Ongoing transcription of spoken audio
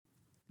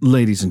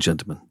Ladies and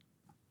gentlemen,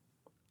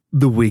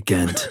 the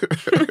weekend.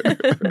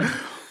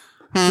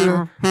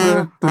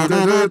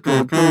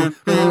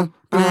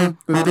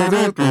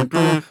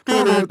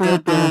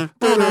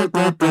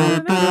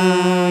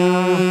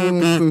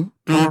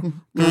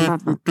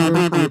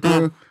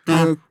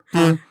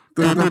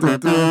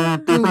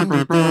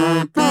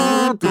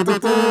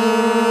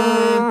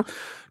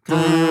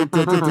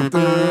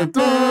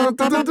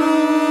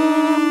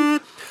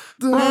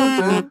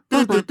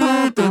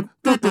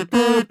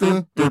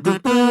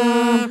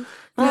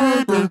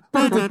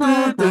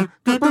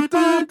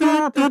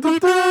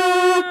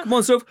 Come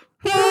on, Sophie.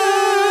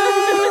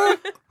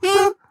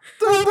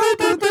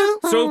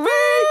 Sophie!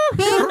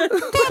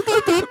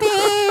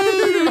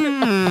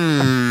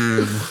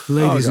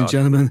 Ladies and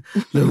gentlemen,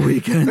 the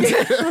weekend.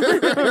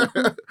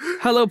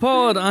 Hello,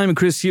 Pod. I'm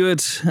Chris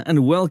Hewitt,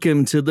 and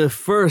welcome to the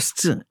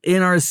first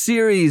in our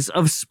series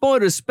of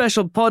spoiler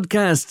special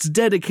podcasts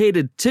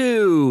dedicated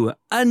to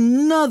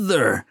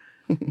another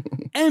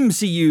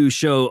MCU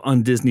show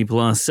on Disney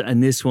Plus,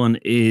 and this one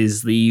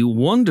is the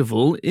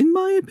wonderful, in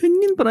my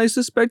opinion, but I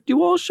suspect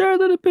you all share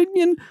that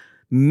opinion,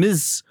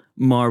 Ms.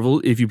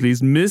 Marvel, if you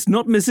please. Miss,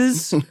 not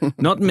Mrs.,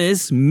 not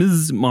Miss,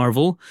 Ms.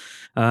 Marvel.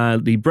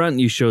 The brand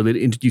new show that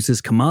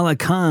introduces Kamala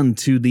Khan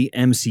to the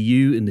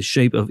MCU in the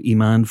shape of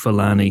Iman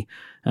Vellani,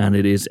 and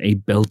it is a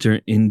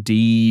belter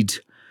indeed.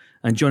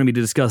 And joining me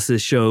to discuss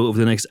this show over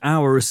the next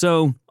hour or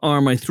so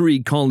are my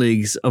three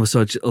colleagues of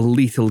such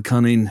lethal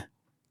cunning.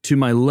 To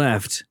my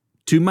left.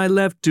 What am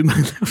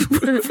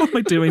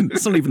I doing?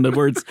 It's not even the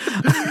words.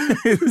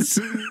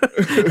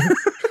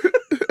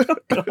 Oh,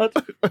 God.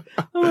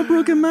 I'm a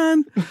broken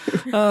man.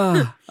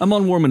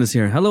 Amon Warmann is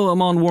here. Hello,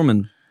 Amon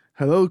Warmann.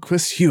 Hello,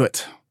 Chris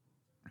Hewitt.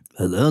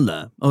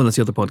 Hello. Oh, that's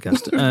the other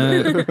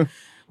podcast.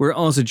 We're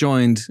also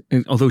joined,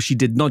 although she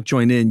did not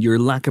join in, your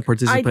lack of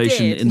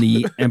participation in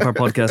the Empire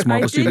Podcast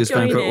Marvel Studios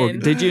fan.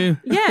 Did you?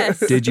 Yes.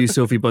 Did you,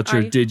 Sophie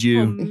Butcher? Did you?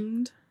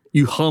 Hummed.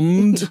 You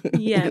hummed?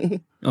 Yeah.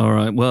 All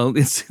right. Well,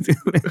 it's...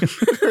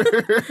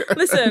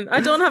 Listen,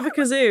 I don't have a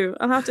kazoo.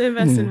 I'll have to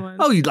invest in one.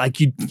 Oh, you don't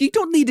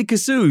need a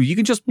kazoo.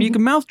 You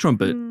can mouth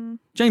trumpet.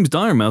 James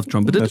Dyer mouth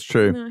trumpeted. That's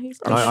true. No, he's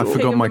I king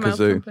forgot of my the mouth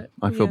kazoo. trumpet.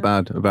 I feel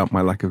bad about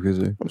my lack of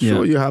kazoo. I'm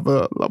sure you have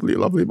a lovely,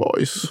 lovely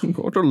voice.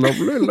 Got a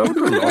lovely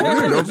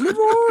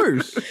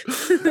voice.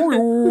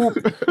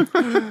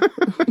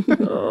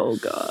 Oh,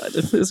 God.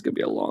 This could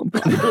be a long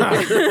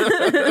podcast.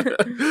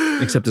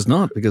 Except it's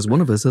not, because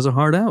one of us has a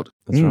heart out.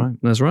 That's right.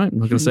 That's right. I'm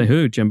not going to say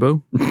who,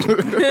 Jimbo.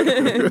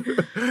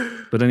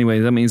 But anyway,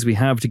 that means we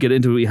have to get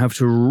into it. We have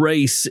to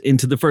race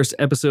into the first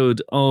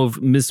episode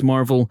of Miss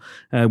Marvel,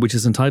 which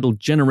is entitled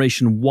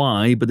Generation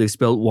Y, but they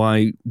spelled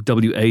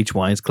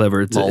Y-W-H-Y. It's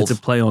clever. It's a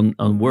play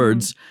on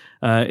words.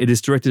 It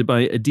is directed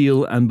by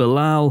Adil and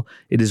Bilal.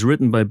 It is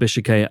written by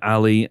Bishake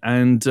Ali.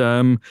 And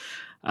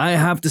I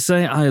have to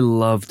say, I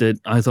loved it.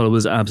 I thought it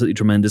was absolutely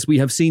tremendous. We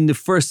have seen the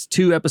first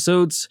two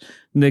episodes.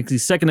 The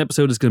second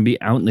episode is going to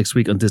be out next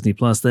week on Disney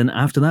Plus. Then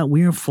after that,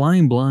 we are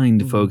flying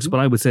blind, folks.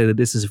 But I would say that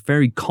this is a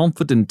very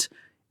confident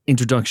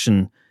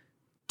introduction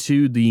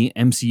to the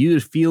MCU.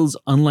 It feels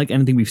unlike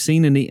anything we've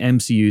seen in the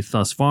MCU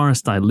thus far,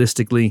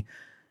 stylistically.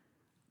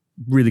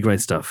 Really great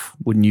stuff,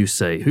 wouldn't you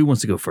say? Who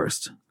wants to go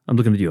first? I'm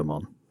looking at you,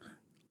 Amon.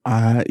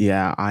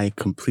 Yeah, I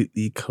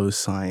completely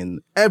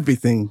co-sign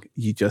everything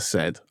you just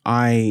said.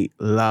 I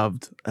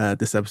loved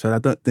this episode. I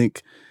don't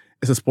think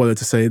it's a spoiler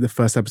to say the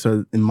first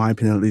episode, in my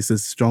opinion at least,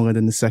 is stronger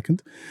than the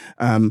second.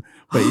 But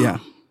yeah.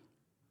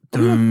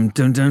 Dum,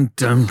 dum, dum,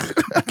 dum.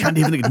 I can't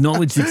even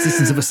acknowledge the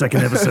existence of a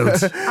second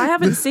episode. I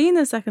haven't seen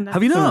the second episode.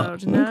 Have you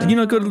not? No. Did you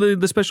not go to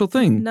the special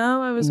thing?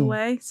 No, I was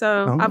away.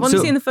 So I've only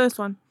seen the first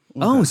one.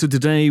 Oh, so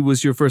today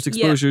was your first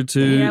exposure to...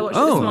 Yeah, I watched it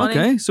this morning.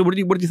 Okay. So what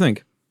did you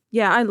think?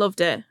 Yeah, I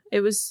loved it. It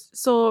was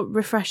so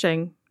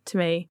refreshing to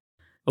me.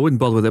 I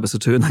wouldn't bother with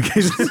episode 2 in that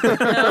case.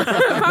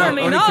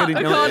 Apparently not,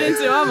 according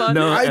to Amon.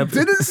 No, I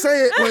didn't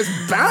say it was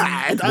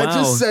bad. Wow. I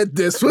just said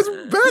this was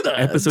better.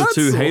 Episode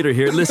 2 hater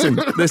here. Listen,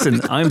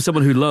 I'm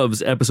someone who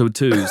loves episode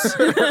 2s.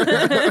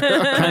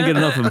 Can't get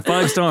enough of them.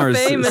 5 stars,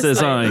 Famously.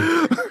 says I.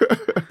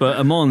 But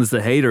Amon's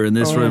the hater in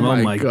this room. Oh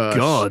my gosh.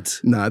 God.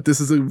 Nah, this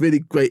is a really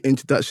great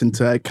introduction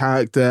to her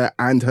character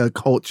and her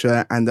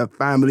culture and her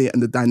family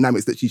and the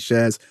dynamics that she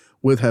shares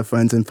with her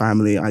friends and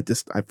family. I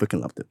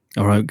freaking loved it.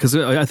 All right, because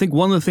I think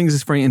one of the things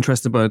that's very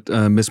interesting about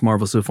Miss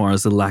Marvel so far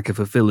is the lack of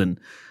a villain.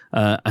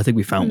 I think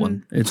we found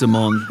one. It's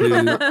Amon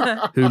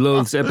who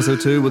loathes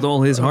episode 2 with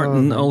all his heart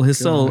and all his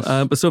soul.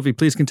 But Sophie,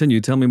 please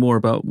continue. Tell me more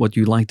about what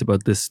you liked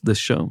about this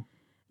show.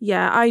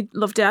 Yeah, I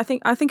loved it. I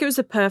think it was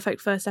the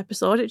perfect first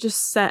episode. It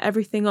just set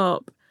everything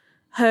up.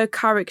 Her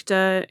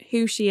character,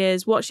 who she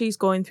is, what she's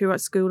going through at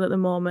school at the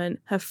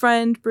moment, her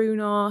friend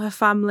Bruno, her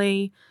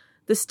family,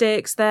 the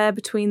stakes there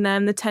between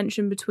them, the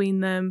tension between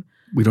them.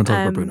 We don't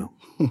talk about Bruno.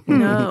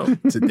 No.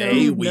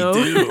 Today we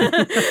do.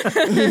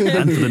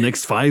 And for the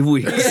next 5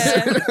 weeks.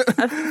 Yeah,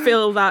 I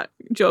feel that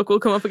joke will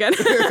come up again.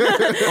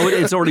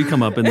 It's already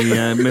come up in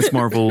the Miss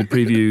Marvel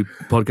preview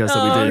podcast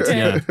that we did. Okay.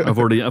 Yeah,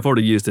 I've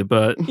already used it,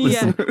 but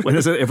listen, when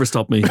has it ever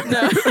stopped me?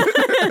 No.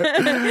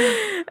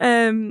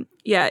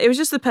 Yeah, it was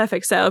just the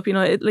perfect setup.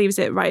 It leaves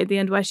it right at the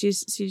end where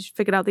she's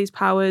figured out these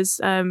powers,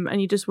 and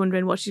you're just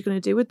wondering what she's going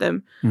to do with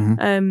them.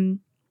 Mm-hmm.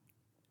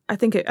 I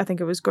think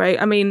it was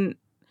great. I mean,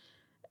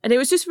 and it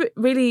was just it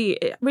really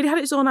had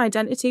its own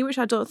identity, which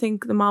I don't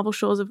think the Marvel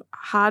shows have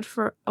had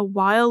for a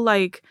while.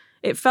 Like,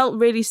 it felt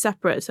really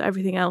separate to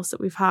everything else that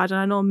we've had. And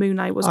I know Moon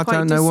Knight was quite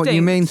distinct. I don't know what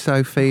you mean,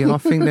 Sophie. I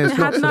think there's It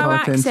had lots of no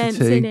accents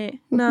identity. in it.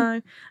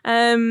 No.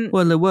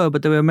 Well, there were,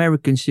 but they were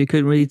Americans, so you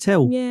couldn't really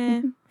tell.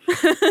 Yeah.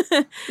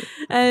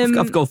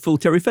 I've got full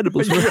Terry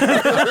Venables.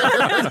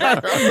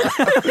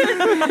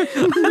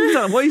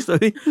 Why,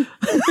 Sophie?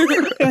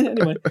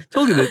 Anyway,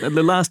 told you that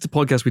the last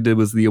podcast we did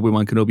was the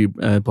Obi-Wan Kenobi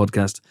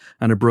podcast,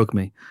 and it broke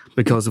me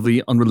because of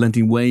the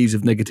unrelenting waves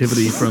of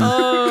negativity from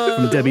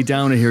Debbie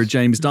Downer here,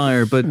 James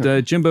Dyer.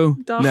 But Jimbo,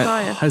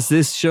 Dyer. has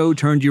this show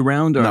turned you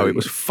around? Or No, it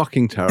was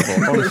fucking terrible.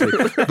 Honestly,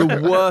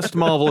 the worst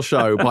Marvel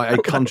show by a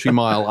country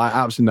mile. I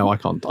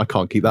absolutely I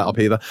can't keep that up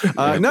either.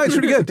 No, it's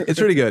really good. It's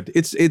really good.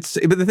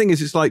 But the thing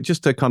is, it's like,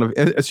 just to kind of,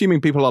 assuming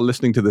people are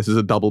listening to this as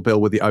a double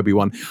bill with the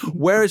Obi-Wan,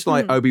 whereas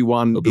like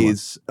Obi-Wan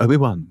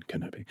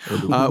Kenobi.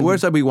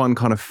 Whereas Obi-Wan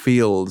kind of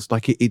feels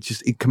like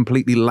it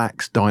completely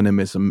lacks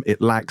dynamism,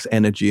 it lacks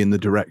energy in the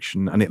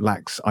direction, and it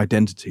lacks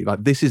identity.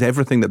 Like, this is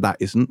everything that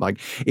isn't. Like,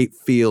 it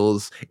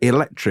feels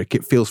electric,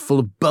 it feels full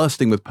of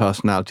bursting with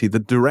personality. The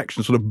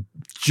direction sort of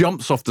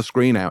jumps off the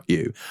screen at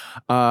you.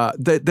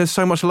 There's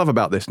so much to love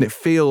about this, and it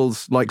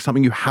feels like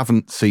something you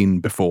haven't seen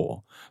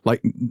before.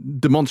 Like,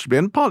 demonstrably,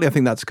 and partly I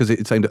think that's because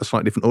it's aimed at a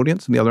slightly different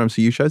audience than the other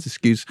MCU shows. It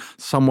skews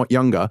somewhat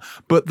younger,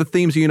 but the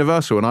themes are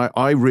universal, and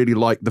I really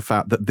like the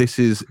fact that this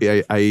is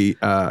a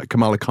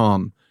Kamala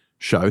Khan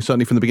show,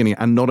 certainly from the beginning,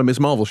 and not a Ms.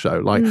 Marvel show.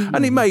 Like,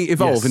 and it may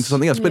evolve into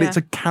something else, but it's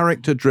a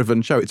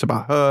character-driven show. It's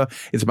about her,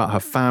 it's about her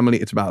family,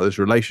 it's about those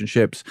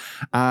relationships,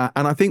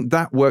 and I think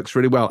that works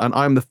really well. And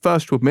I'm the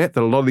first to admit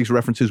that a lot of these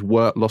references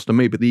were lost on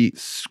me, but the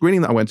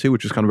screening that I went to,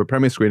 which was kind of a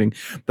premiere screening,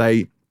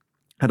 they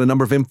had a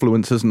number of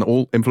influencers, and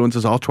all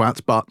influencers are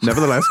twats, but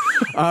nevertheless,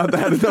 they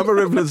had a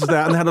number of influencers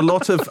there, and they had a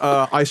lot of,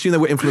 I assume they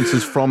were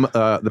influencers from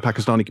the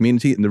Pakistani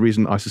community, and the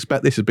reason I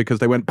suspect this is because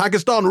they went,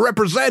 Pakistan,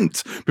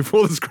 represent,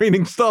 before the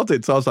screening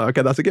started. So I was like,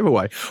 okay, that's a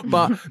giveaway.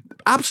 But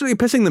absolutely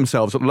pissing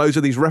themselves at loads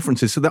of these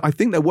references, so that I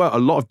think there were a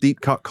lot of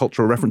deep-cut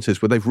cultural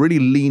references where they've really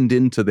leaned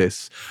into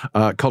this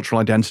cultural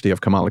identity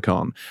of Kamala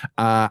Khan.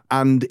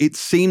 And it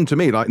seemed to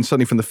me, like, and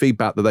certainly from the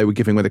feedback that they were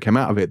giving when they came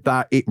out of it,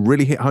 that it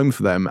really hit home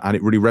for them, and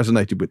it really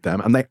resonated with them,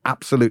 and they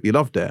absolutely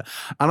loved it.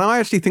 And I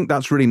actually think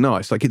that's really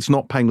nice. Like, it's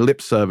not paying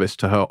lip service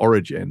to her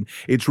origin.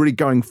 It's really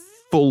going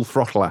full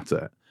throttle at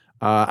it.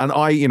 And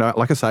I,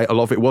 like I say, a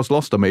lot of it was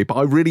lost on me, but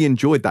I really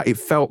enjoyed that. It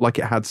felt like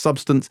it had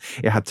substance,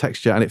 it had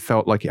texture, and it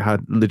felt like it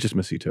had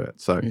legitimacy to it.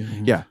 So,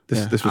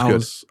 this was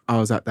good. I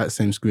was at that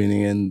same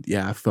screening, and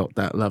I felt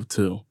that love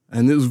too.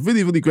 And it was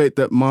really, really great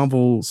that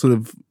Marvel sort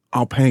of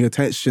are paying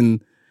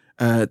attention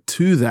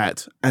to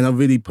that and are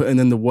really putting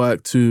in the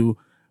work to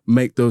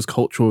make those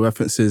cultural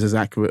references as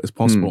accurate as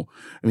possible.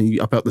 I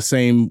mean, I felt the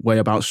same way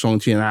about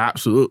Shang-Chi, and I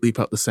absolutely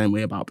felt the same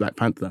way about Black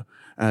Panther.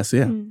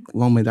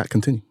 Long may that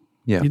continue.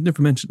 Yeah. You'd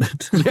never mentioned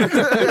it.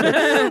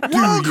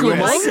 Well,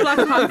 Chris,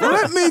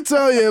 let me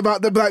tell you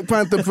about the Black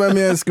Panther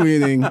premiere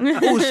screening.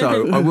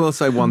 Also, I will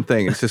say one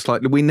thing. It's just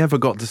like, we never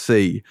got to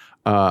see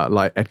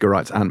like Edgar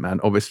Wright's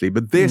Ant-Man, obviously,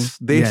 but this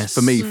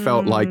for me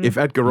felt like if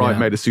Edgar Wright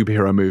made a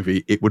superhero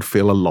movie, it would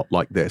feel a lot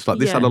like this. Like,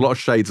 this had a lot of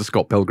shades of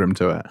Scott Pilgrim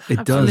to it.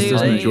 It does.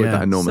 I enjoyed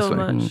that enormously. So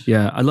much.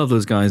 Yeah, I love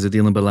those guys,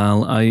 Adil and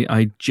Bilal.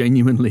 I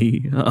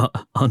genuinely,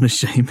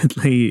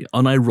 unashamedly,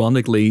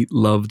 unironically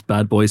loved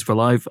Bad Boys for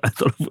Life. I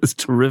thought it was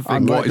terrific.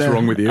 What is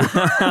wrong with you?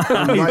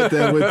 I'm right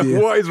there with you.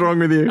 What is wrong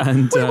with you?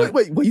 And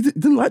Wait, you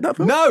didn't like that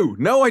film?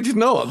 No, I did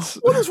not.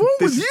 What is wrong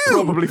with This you?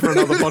 is probably for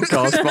another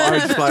podcast,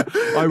 but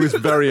I was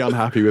very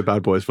unhappy with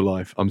Bad Boys for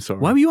Life. I'm sorry.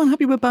 why were you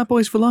unhappy with Bad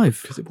Boys for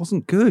Life? Because it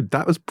wasn't good.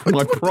 That was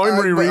my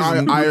primary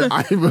reason. I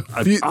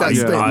refute that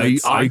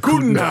statement. I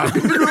couldn't have.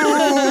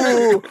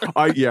 No!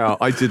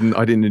 I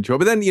didn't enjoy it.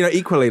 But then,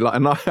 equally, like,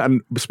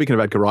 and speaking of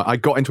Edgar Wright, I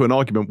got into an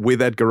argument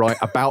with Edgar Wright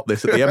about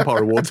this at the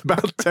Empire Awards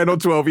about 10 or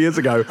 12 years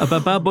ago.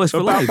 About Bad Boys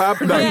for Life?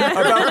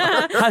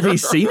 Had he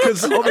seen it?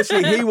 Because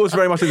obviously he was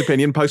very much of the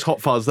opinion, post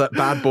Hot Fuzz, that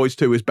Bad Boys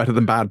 2 is better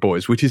than Bad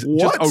Boys, which is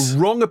just a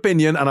wrong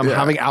opinion, and I'm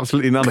having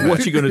absolutely none of it. What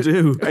are you going to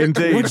do?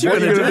 Indeed. What are you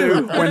going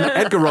to do when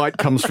Edgar Wright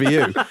comes for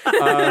you?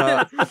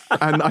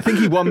 And I think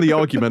he won the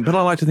argument, but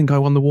I like to think I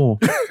won the war.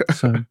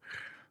 So,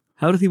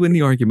 how did he win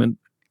the argument?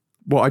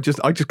 well, I just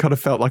kind of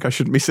felt like I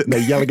shouldn't be sitting there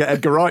yelling at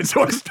Edgar Wright,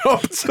 so I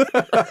stopped.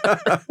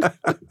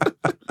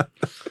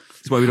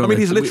 Why we don't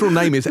his literal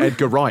name is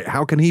Edgar Wright.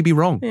 How can he be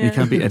wrong? Yeah. He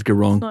can't be Edgar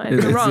wrong. It's not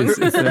Edgar wrong. It's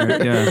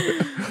there,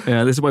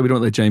 yeah. This is why we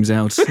don't let James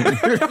out.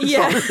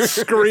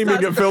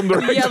 Screaming at film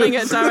directors. Yelling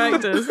at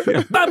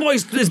directors. Bad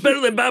Boys is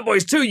better than Bad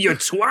Boys 2, you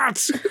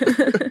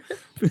twat.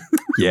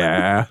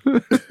 Yeah.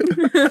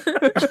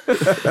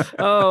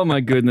 Oh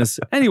my goodness.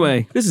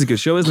 Anyway, this is a good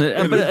show, isn't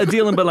it? But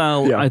Adil and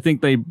Bilal, Yeah. I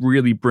think they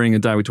really bring a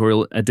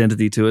directorial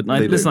identity to it.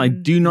 And I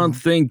do not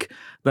think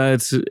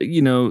that,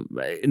 you know,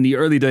 in the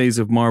early days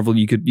of Marvel,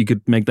 you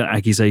could make that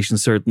accusation,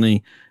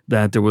 certainly,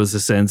 that there was a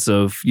sense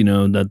of, you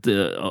know, that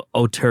the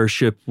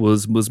authorship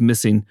was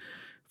missing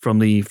from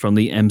the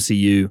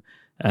MCU.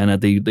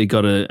 And they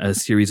got a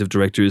series of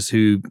directors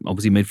who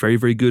obviously made very,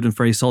 very good and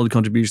very solid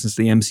contributions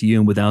to the MCU.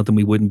 And without them,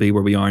 we wouldn't be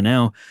where we are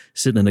now,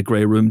 sitting in a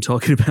grey room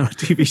talking about a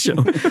TV show.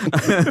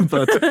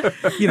 But,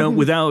 you know,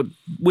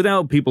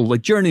 without people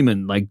like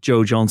journeymen, like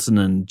Joe Johnston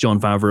and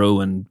Jon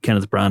Favreau and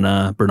Kenneth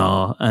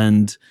Branagh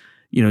and,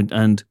 you know,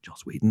 and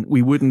Joss Whedon,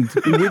 we wouldn't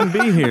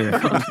be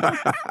here,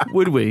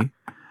 would we?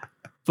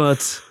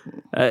 But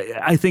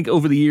I think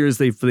over the years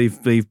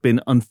they've been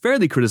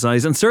unfairly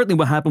criticized, and certainly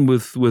what happened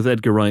with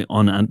Edgar Wright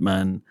on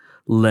Ant-Man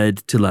led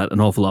to that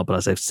an awful lot. But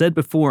as I've said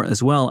before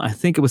as well, I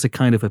think it was a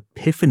kind of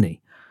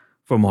epiphany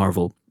for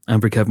Marvel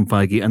and for Kevin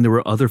Feige, and there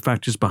were other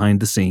factors behind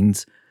the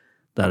scenes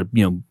that,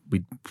 you know,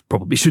 we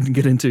probably shouldn't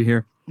get into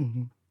here.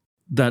 Mm-hmm.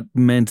 That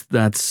meant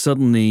that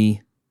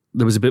suddenly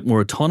there was a bit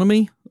more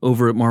autonomy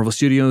over at Marvel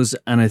Studios,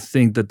 and I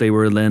think that they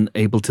were then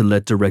able to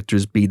let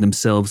directors be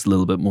themselves a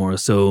little bit more.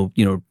 So,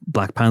 you know,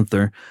 Black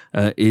Panther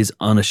is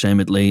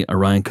unashamedly a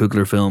Ryan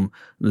Coogler film.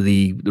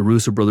 The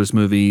Russo brothers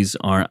movies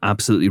are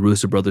absolutely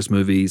Russo brothers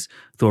movies.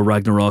 Thor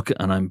Ragnarok,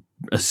 and I'm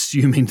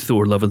assuming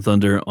Thor Love and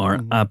Thunder, are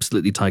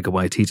absolutely Taika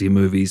Waititi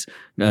movies.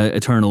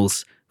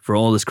 Eternals, for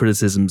all its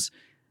criticisms,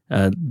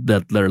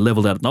 that are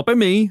leveled at, not by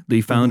me, the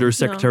founder,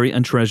 secretary,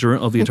 and treasurer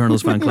of the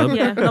Eternals fan club.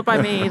 Yeah, not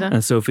by me either.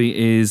 And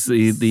Sophie is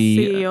the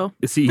CEO.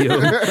 The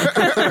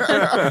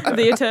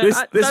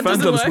Eternals. This fan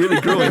club's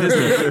really growing,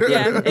 isn't it?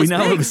 Yeah, we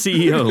now have a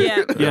CEO.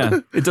 Yeah.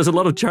 It does a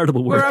lot of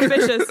charitable work. We're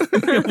ambitious.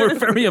 We're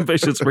very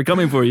ambitious. We're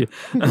coming for you.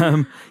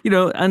 You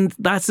know, and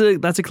that's a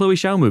Chloe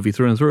Zhao movie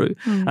through and through.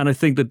 And I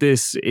think that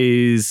this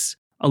is,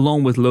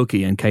 along with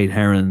Loki and Kate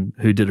Herron,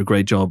 who did a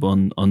great job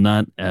on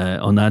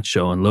that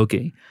show on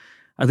Loki.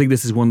 I think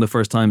this is one of the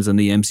first times in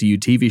the MCU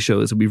TV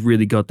shows that we've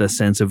really got that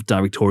sense of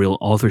directorial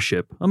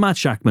authorship. Matt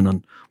Shackman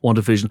on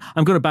WandaVision.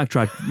 I'm going to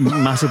backtrack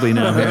massively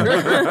now here.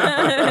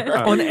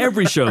 On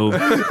every show,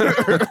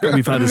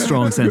 we've had a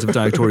strong sense of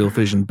directorial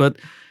vision, but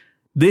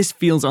this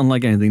feels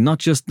unlike anything. Not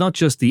just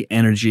the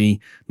energy,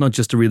 not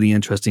just the really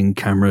interesting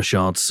camera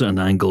shots and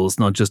angles,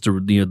 not just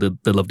the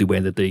lovely way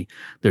that they're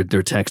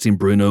texting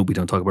Bruno. We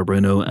don't talk about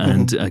Bruno,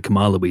 and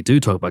Kamala. We do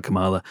talk about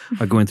Kamala.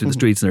 Are going through the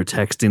streets and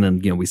they're texting,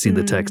 and we've seen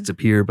the texts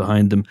appear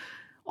behind them.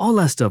 All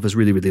that stuff is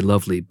really, really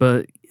lovely,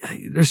 but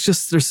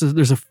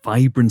there's a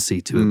vibrancy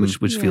to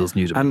it which feels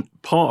new to me.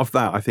 And part of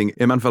that, I think,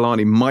 Iman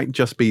Vellani might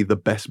just be the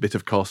best bit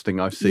of casting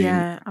I've seen.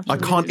 Yeah, I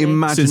can't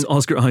imagine since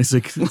Oscar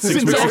Isaac.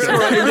 Since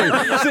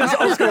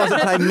Oscar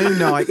Isaac played Moon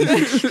Knight,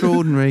 it's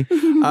extraordinary.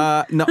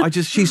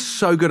 She's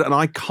so good, and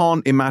I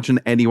can't imagine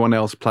anyone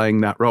else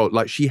playing that role.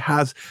 Like she's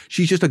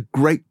just a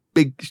great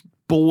big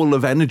ball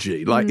of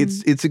energy. Like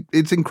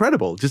it's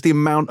incredible. Just the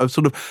amount of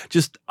sort of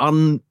just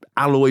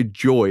unalloyed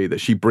joy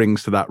that she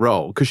brings to that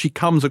role, because she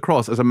comes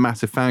across as a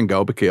massive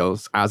fangirl,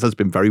 because, as has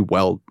been very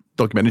well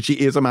documented, she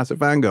is a massive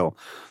fangirl.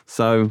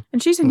 So,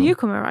 and she's a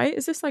newcomer, right?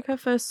 Is this like her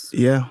first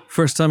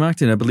time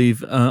acting, I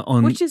believe,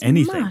 on which is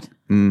anything?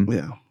 Mad.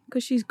 Yeah,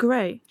 because she's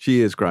great.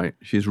 She is great.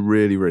 She's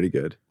really, really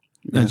good.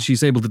 And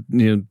she's able to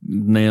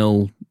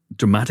nail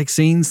dramatic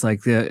scenes.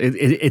 Like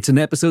it's an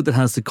episode that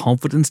has the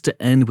confidence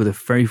to end with a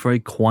very, very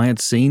quiet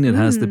scene. It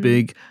has the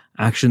big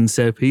action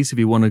set piece, if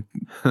you want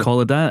to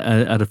call it that,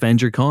 at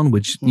AvengerCon,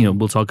 which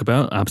we'll talk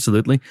about,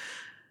 absolutely.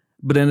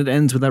 But then it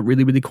ends with that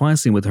really, really quiet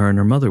scene with her and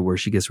her mother, where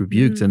she gets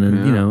rebuked, and then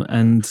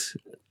and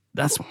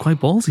that's quite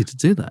ballsy to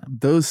do that.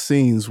 Those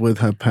scenes with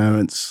her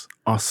parents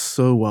are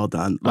so well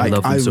done. Like, I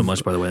love them so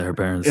much, by the way, her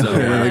parents. So.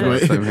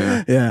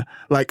 Yeah,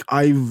 like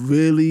I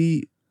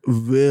really,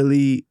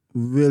 really,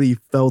 really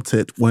felt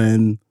it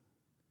when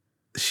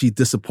she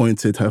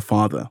disappointed her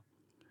father,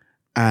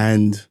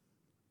 and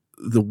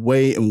the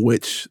way in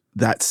which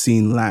that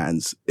scene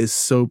lands is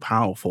so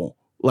powerful.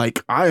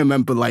 Like I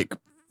remember like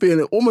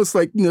feeling almost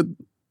like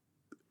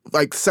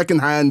like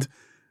secondhand.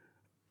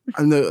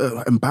 I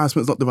know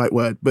embarrassment is not the right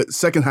word, but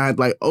secondhand,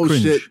 like, oh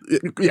cringe. shit.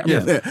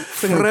 Yeah.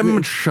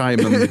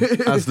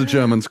 Fremdschämen, as the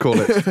Germans call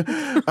it.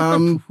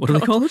 What do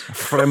they call it?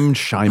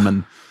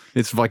 Fremdschämen.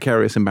 It's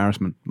vicarious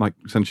embarrassment, like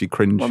essentially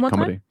cringe One more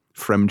comedy.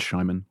 time?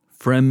 Fremdschämen.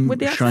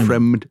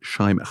 Fremdschämen.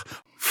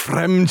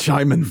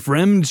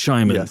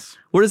 Fremdschämen. Yes.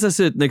 Where does that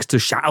sit next to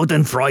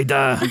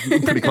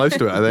Schadenfreude? Pretty close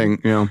to it, I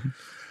think. Yeah.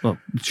 Well,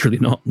 surely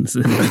not. It's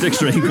in the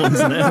dictionary. One's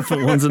an F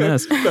and one's an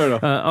S. Fair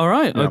enough. All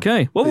right. Yeah.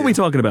 Okay. What were we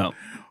talking about?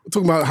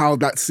 Talking about how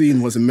that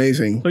scene was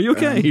amazing. Are you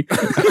okay?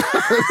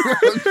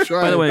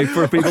 By the way,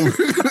 for people,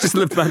 just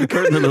lift back the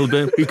curtain a little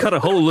bit. We cut a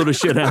whole load of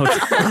shit out.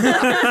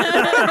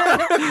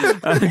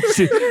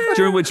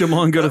 During which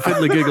Amon got a fit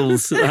of the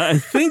giggles. I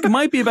think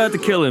might be about to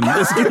kill him.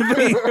 This is going to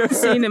be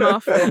Seeing him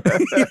off.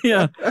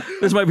 Yeah,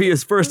 this might be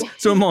his first.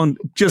 So Amon,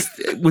 just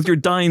with your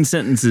dying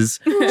sentences,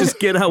 just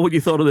get out what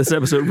you thought of this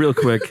episode real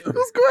quick. It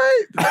was great.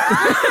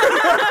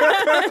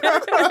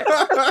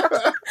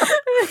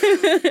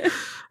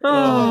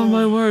 Oh,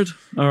 my word.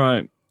 All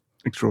right.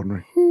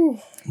 Extraordinary.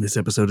 This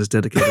episode is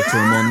dedicated to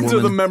Amon To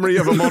the woman. memory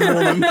of a modern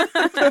woman.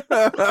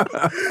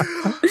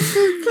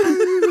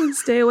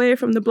 Stay away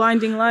from the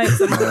blinding lights.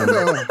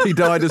 He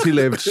died as he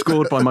lived,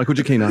 scored by Michael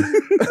Giacchino.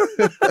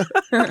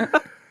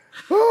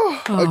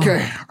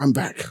 Okay, I'm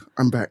back.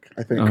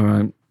 I think. All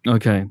right.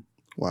 Okay.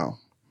 Wow.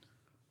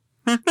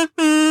 I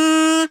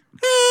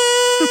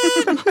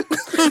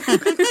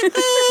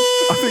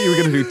thought you were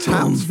going to do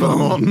tats for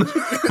Amon.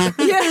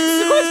 Yes.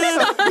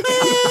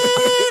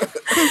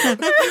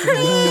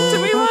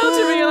 Took me a while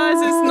to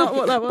realise it's not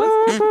what that was.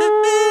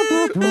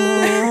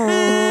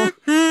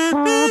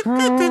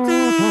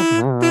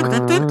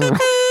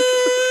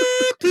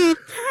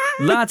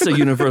 That's a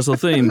universal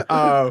theme.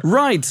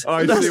 Right.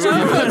 I see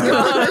what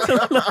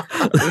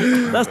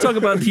Let's talk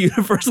about the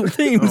universal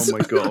themes Oh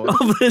my God.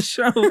 of this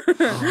show. Oh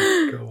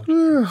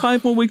my God.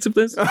 5 more weeks of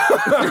this.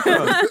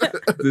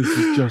 This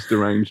is just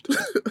deranged.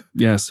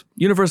 Yes.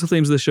 Universal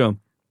themes of this show.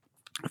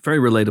 Very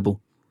relatable,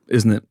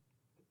 isn't it?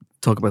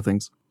 Talk about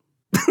things.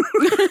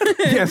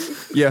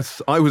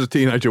 Yes. I was a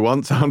teenager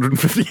once,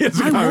 150 years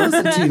ago. I was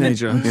a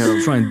teenager.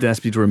 I'm trying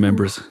desperately to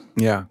remember it.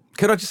 Yeah.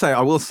 Could I just say,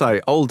 I will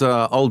say, old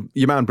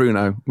your man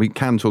Bruno, we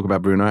can talk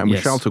about Bruno, and we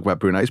Yes. shall talk about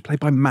Bruno, is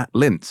played by Matt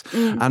Lintz.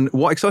 And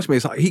what excites me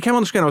is like, he came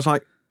on the screen, I was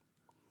like,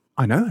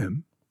 I know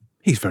him.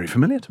 He's very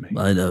familiar to me.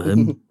 I know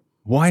him.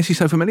 Why is he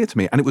so familiar to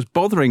me? And it was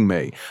bothering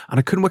me. And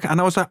I couldn't work out. And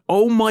I was like,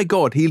 oh my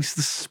God, he's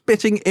the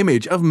spitting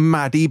image of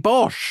Maddie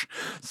Bosch.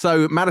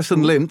 So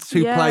Madison Lintz,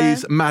 who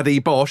plays Maddie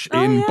Bosch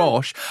in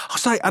Bosch.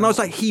 I was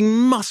like, he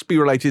must be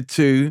related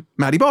to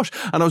Maddie Bosch.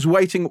 And I was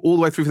waiting all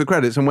the way through for the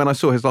credits. And when I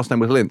saw his last name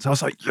was Lintz, I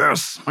was like,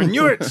 yes, I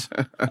knew it.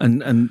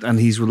 And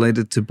he's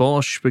related to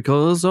Bosch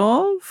because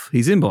of...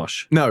 He's in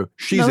Bosch. No,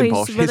 she's No, in he's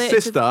Bosch. His related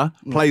to- sister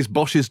plays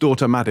Bosch's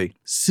daughter, Maddie.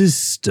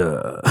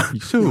 Sister.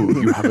 So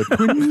you have a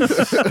twin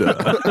sister.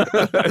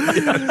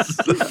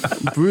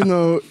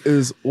 Bruno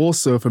is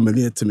also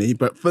familiar to me,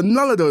 but for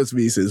none of those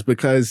reasons,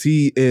 because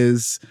he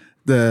is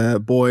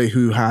the boy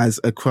who has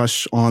a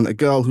crush on a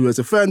girl who is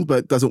a friend,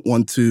 but doesn't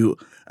want to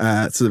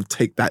sort of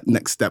take that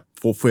next step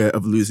for fear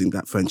of losing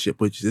that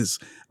friendship, which is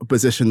a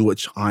position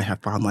which I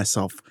have found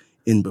myself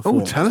in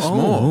before. Oh, tell us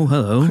more. Oh,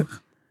 hello.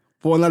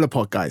 For another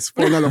pod, guys.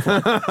 For another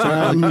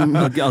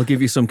pod. I'll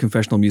give you some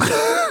confessional music.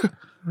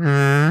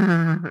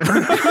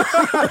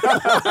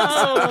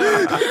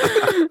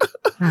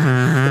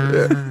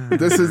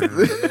 This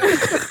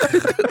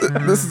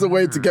is a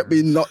way to get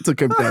me not to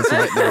confess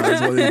right now.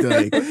 That's what he's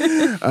doing.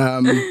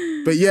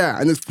 But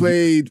yeah, and it's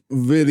played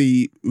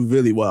really,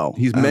 really well.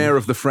 He's mayor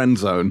of the friend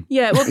zone.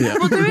 Yeah, well,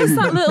 there is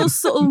that little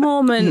subtle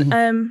moment.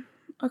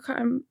 I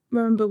can't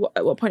remember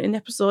at what point in the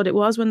episode it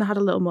was when they had a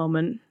little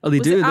moment. Oh, they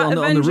Was do it it at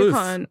on the roof.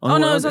 AvengerCon? Oh,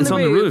 no, it's on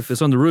the roof.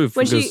 It's on the roof.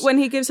 When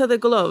he gives her the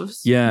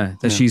gloves. Yeah,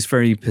 that she's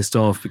very pissed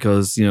off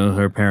because, you know,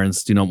 her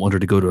parents do not want her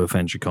to go to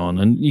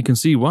AvengerCon. And you can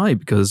see why,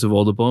 because of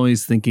all the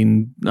boys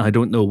thinking, I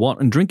don't know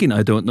what, and drinking,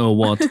 I don't know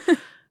what.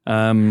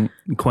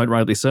 Quite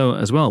rightly so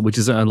as well, which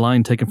is a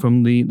line taken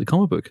from the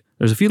comic book.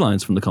 There's a few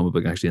lines from the comic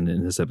book actually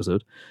in this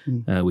episode,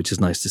 which is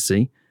nice to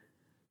see.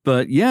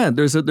 But yeah,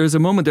 there's a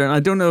moment there, and I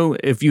don't know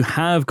if you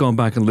have gone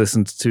back and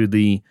listened to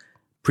the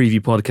preview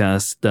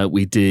podcast that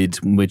we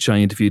did, in which I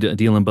interviewed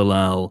Adil and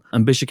Bilal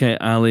and Bishake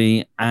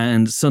Ali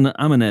and Sana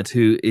Amanet,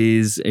 who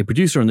is a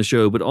producer on the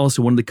show, but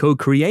also one of the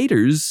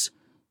co-creators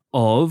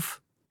of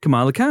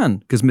Kamala Khan,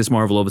 because Miss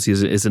Marvel obviously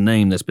is a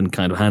name that's been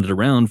kind of handed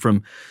around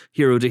from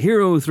hero to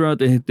hero throughout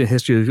the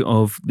history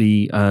of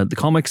the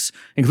comics,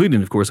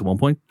 including, of course, at one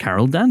point,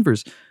 Carol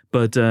Danvers.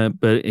 But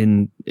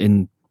in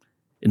the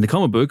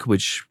comic book,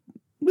 which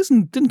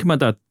didn't come out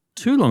that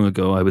too long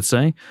ago, I would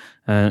say,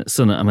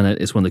 Sana Amanet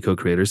is one of the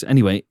co-creators.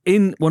 Anyway,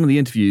 in one of the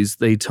interviews,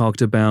 they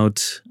talked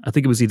about, I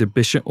think it was either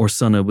Bishop or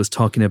Sana was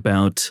talking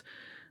about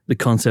the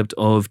concept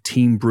of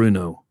Team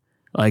Bruno.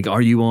 Like,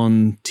 are you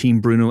on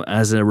Team Bruno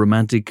as a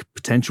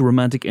potential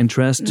romantic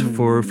interest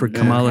for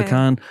Kamala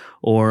Khan?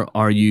 Or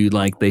are you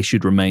like, they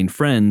should remain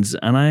friends?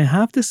 And I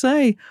have to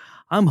say,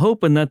 I'm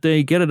hoping that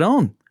they get it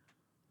on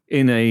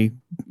in a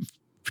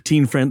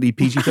teen-friendly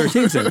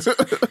PG-13 sense.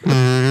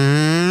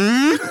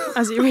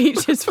 As he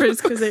reaches for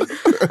his cousin.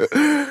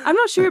 I'm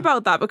not sure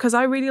about that because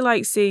I really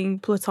like seeing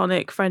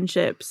platonic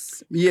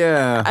friendships.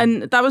 Yeah.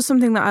 And that was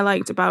something that I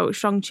liked about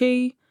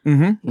Shang-Chi.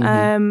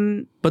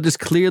 But there's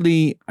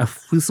clearly a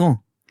frisson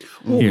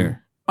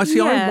here. I see.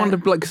 I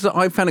wondered, like, because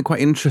I found it quite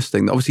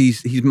interesting.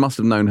 Obviously, he must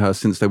have known her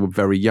since they were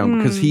very young,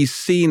 because he's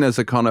seen as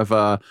a kind of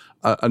a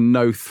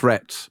no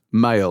threat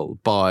male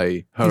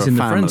by her He's in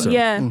the family. friend zone.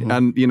 Yeah.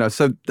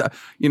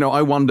 And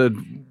I wondered,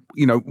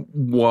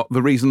 what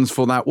the reasons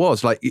for that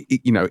was. Like,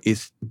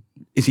 is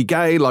he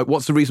gay? Like,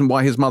 what's the reason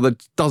why his mother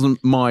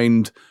doesn't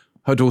mind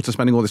her daughter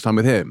spending all this time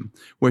with him?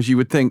 Whereas you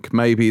would think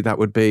maybe that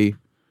would be,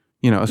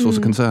 a source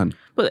of concern.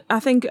 But I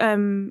think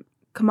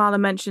Kamala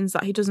mentions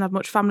that he doesn't have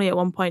much family at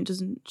one point,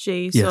 doesn't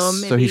she? Yes. So,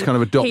 maybe So he's kind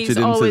of adopted he's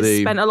into always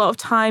the... spent a lot of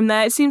time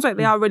there. It seems like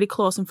they are really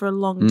close and for a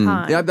long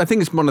time. Yeah, I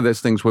think it's one of those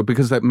things where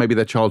because maybe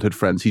they're childhood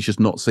friends, he's just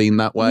not seen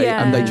that way,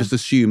 and they Yeah. just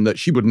assume that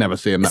she would never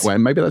see him that way,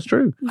 and maybe that's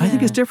true. I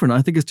think it's different. I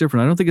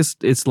don't think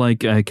it's like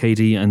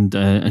Katie and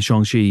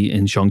Shang-Chi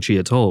in Shang-Chi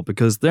at all,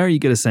 because there you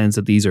get a sense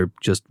that these are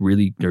just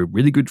they're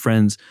really good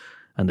friends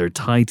and they're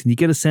tight, and you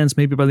get a sense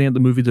maybe by the end of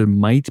the movie there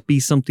might be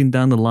something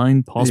down the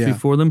line possibly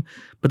for them.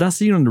 But that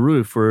scene on the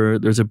roof where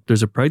there's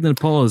a pregnant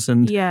pause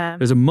and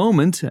there's a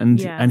moment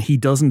and he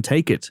doesn't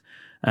take it,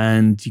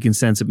 and you can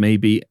sense it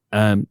maybe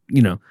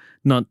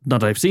not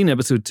that I've seen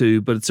episode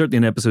 2, but it's certainly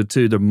in episode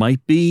 2 there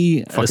might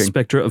be a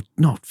spectre of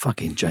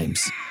fucking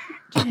James.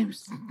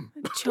 James.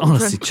 Children.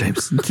 Honestly,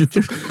 James.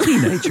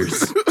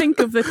 Teenagers. Think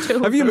of the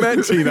children. Have you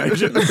met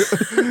teenagers?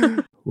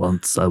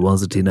 Once I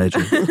was a teenager.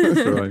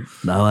 That's right.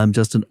 Now I'm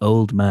just an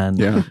old man.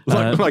 Yeah,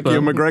 like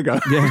Ian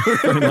McGregor. Yeah,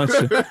 pretty much.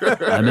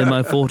 I'm in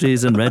my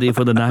 40s and ready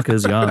for the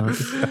knacker's yard.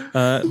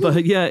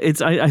 But yeah,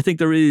 I think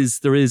there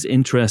is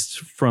interest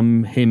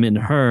from him in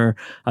her.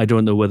 I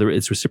don't know whether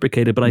it's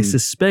reciprocated, but I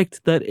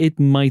suspect that it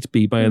might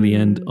be by the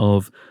end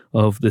of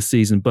the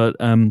season. But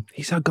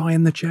He's our guy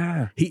in the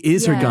chair. he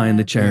is her guy in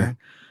the chair.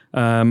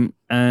 And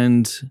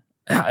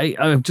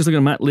I'm just looking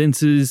at Matt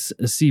Lintz's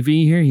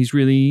CV here. He's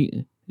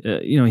really...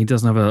 he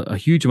doesn't have a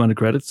huge amount of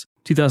credits.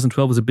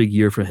 2012 was a big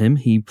year for him.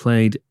 He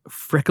played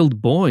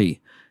Freckled Boy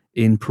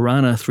in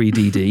Piranha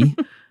 3DD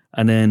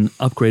and then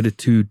upgraded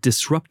to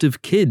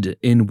Disruptive Kid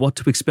in What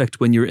to Expect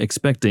When You're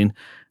Expecting.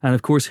 And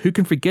of course, who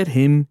can forget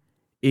him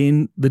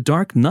in The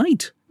Dark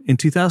Knight in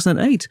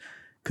 2008?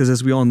 Because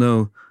as we all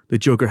know, the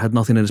Joker had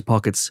nothing in his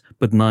pockets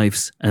but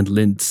knives and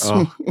lints.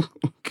 Oh,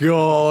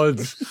 God.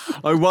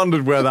 I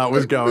wondered where that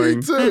was going.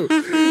 Me too.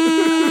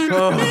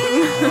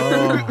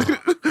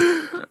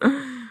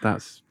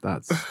 That's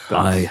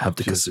I have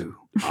the kazoo.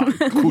 I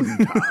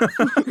couldn't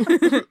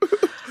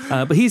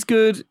have. But he's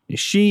good.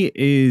 She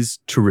is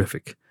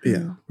terrific.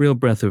 Yeah. Real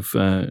breath of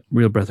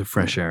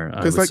fresh air.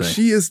 I would Because say.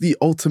 she is the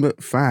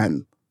ultimate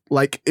fan.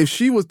 Like if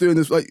she was doing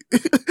this, like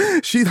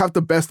she'd have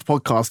the best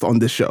podcast on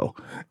this show.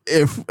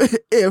 If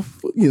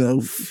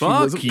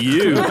Fuck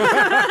you.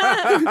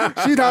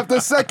 she'd have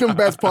the second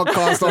best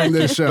podcast on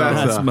this show.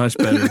 That's much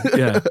better.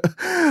 Yeah.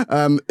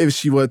 If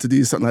she were to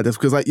do something like this,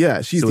 because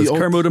she's So the it's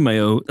Kermode and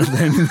Mayo,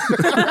 then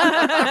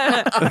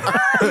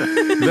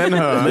Then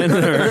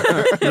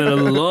her. then a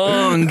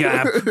long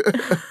gap.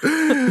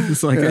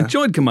 It's like I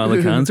enjoyed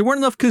Kamala Khan. There weren't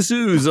enough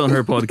kazoos on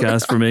her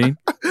podcast for me.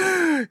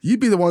 You'd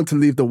be the one to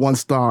leave the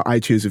 1-star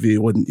iTunes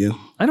review, wouldn't you?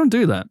 I don't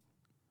do that.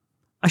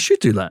 I should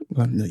do that.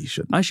 Well, no, you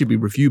shouldn't. I should be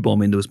review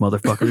bombing those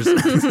motherfuckers.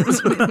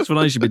 That's what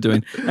I should be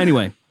doing.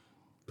 Anyway,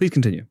 please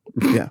continue.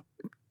 Yeah.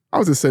 I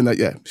was just saying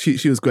that,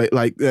 she was great.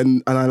 Like,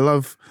 and I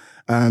love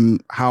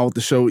how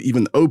the show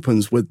even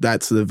opens with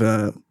that sort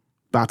of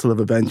Battle of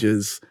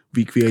Avengers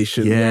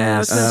recreation.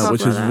 Yes.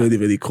 Which is really,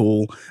 really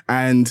cool.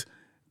 And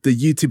the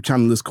YouTube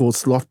channel is called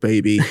Sloth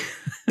Baby.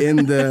 In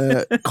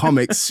the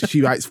comics,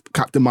 she writes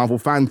Captain Marvel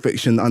fan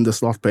fiction under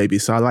Sloth Baby.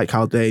 So I like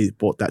how they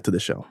brought that to the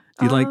show.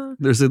 Do you like?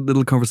 There's a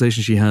little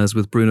conversation she has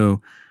with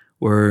Bruno,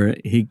 where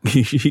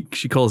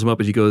she calls him up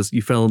and she goes,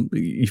 "You fell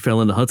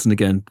in the Hudson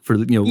again for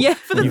for the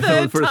you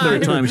fell third for the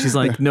third time." She's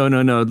like,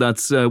 "No,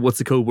 that's what's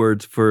the code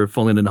word for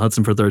falling in the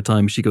Hudson for a third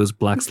time?" She goes,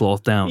 "Black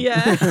sloth down."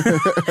 Yeah.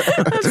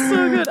 That's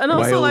so good. And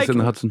also, Wales like, in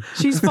the Hudson.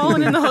 she's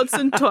fallen in the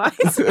Hudson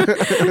twice.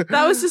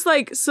 That was just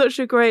like such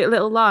a great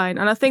little line.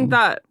 And I think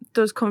that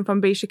does come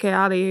from Bisha K.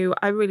 Ali, who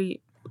I really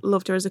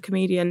loved her as a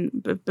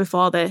comedian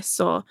before this.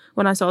 So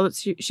when I saw that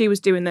she was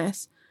doing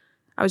this,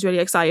 I was really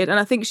excited. And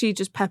I think she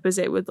just peppers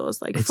it with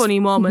those like funny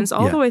moments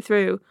all the way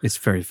through. It's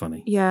very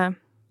funny. Yeah.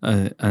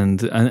 And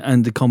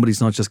the comedy's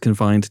not just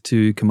confined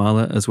to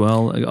Kamala as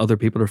well. Other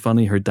people are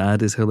funny. Her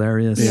dad is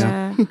hilarious.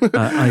 Yeah.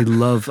 I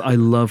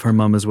love her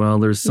mum as well.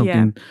 There's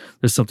something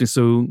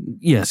so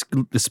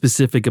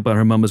specific about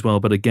her mum as well.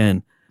 But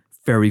again,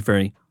 very,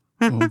 very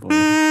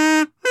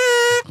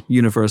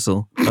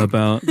universal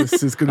about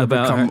This is going to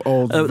about become her.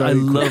 old. I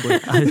love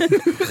it.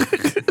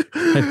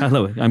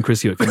 Hello, I'm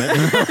Chris Hewitt.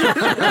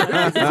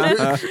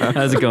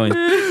 How's it going?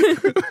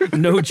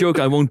 No joke,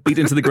 I won't beat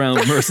into the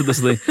ground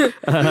mercilessly.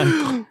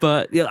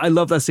 But yeah, I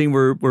love that scene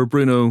where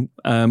Bruno,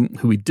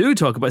 who we do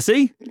talk about,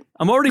 see,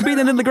 I'm already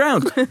beaten in the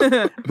ground.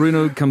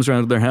 Bruno comes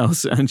around to their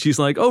house and she's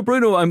like, "Oh,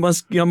 Bruno, I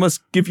must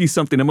give you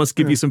something. I must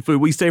give you some food.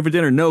 Will you stay for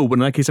dinner?" "No, but in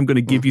that case, I'm going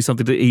to give you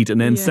something to eat." And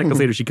then seconds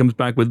later, she comes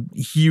back with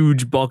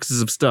huge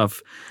boxes of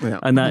stuff. Yeah.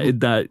 And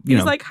that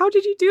He's like, "How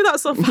did you do that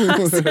so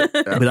fast?"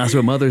 But that's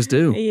what mothers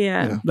do.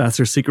 Yeah. That's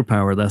her secret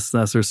power. That's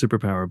her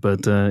superpower.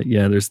 But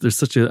there's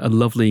such a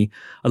lovely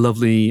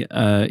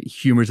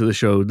humor to the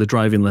show. The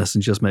driving lesson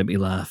just made me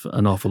laugh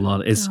an awful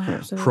lot. It's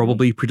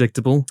probably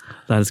predictable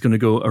that it's going to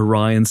go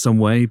awry in some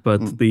way, but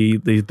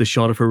the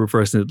shot of her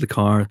reversing into the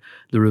car,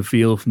 the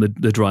reveal from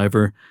the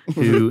driver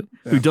who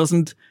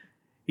doesn't,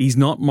 he's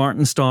not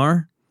Martin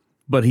Starr,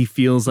 but he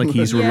feels like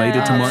he's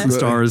related to Martin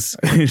Starr's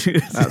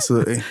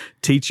Absolutely.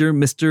 teacher,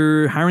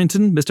 Mr.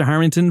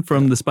 Harrington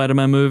from the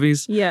Spider-Man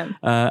movies. Yeah.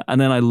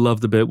 And then I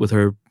love the bit with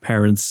her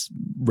parents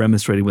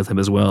remonstrating with him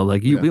as well.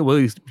 Like, well,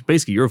 it's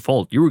basically your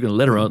fault. You were going to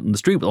let her out in the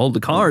street with all the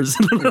cars.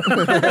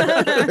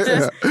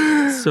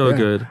 So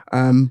good.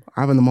 I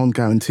have an Amon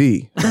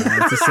guarantee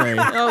to say.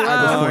 Oh,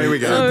 wow. Here we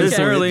go. Okay. This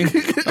early.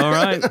 All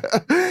right.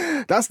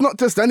 That's not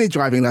just any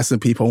driving lesson,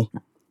 people.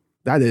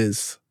 That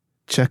is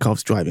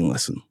Chekhov's driving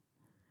lesson.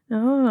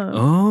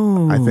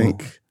 Oh. I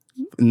think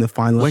in the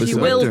final She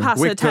episode. will pass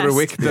her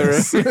Victor,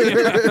 test.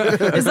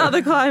 Victor. Is that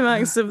the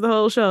climax of the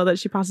whole show, that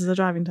she passes her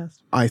driving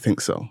test? I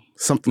think so.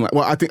 Something like,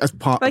 well, I think that's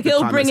part Like, of the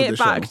it'll bring climax of it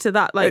the back show. to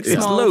that, like, It's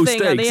small low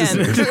thing at the stakes,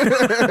 end. isn't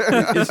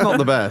it? It's not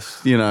the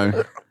best, you know.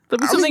 There'll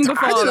be something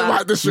before I didn't that.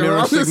 like the show. Mirror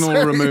I'm just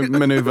signal saying.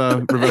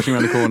 maneuver, reversing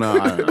around the corner.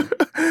 I don't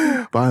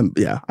know.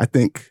 But I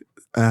think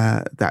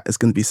that is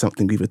going to be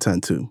something we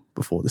return to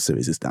before the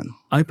series is done.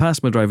 I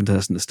passed my driving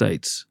test in the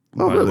States,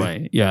 Oh, by the really?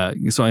 way. Yeah.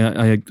 So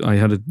I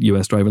had a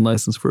US driving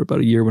license for about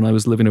a year when I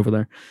was living over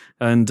there.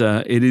 And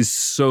it is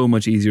so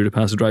much easier to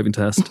pass a driving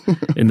test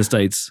in the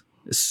States.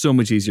 It's so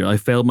much easier. I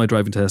failed my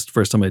driving test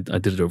first time I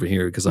did it over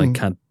here because I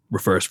can't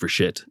reverse for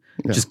shit.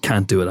 Just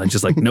can't do it. I'm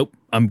just like, nope,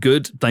 I'm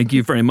good. Thank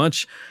you very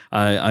much.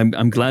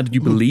 I'm glad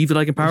you believe that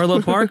I can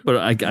parallel park, but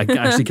I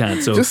actually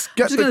can't. So Just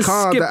get the gonna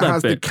car skip that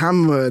has the bit.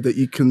 camera that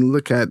you can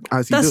look at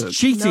as you do That's it.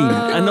 cheating.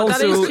 No, And that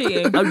also, is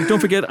cheating. don't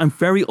forget, I'm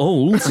very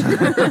old.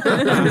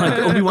 I'm like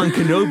Obi-Wan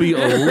Kenobi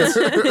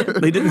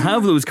old. They didn't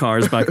have those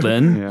cars back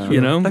then,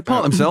 you know? They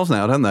park themselves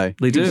now, don't they?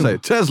 They You do. just say,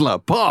 Tesla,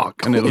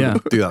 park, and it'll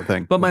do that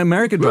thing. But my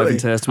American driving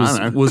test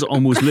was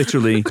almost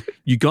literally,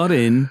 you got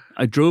in,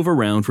 I drove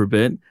around for a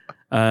bit,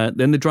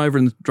 then the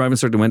driving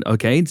instructor went,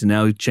 okay, so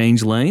now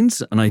change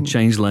lanes, and I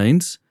changed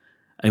lanes.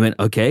 I went,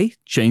 okay,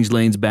 change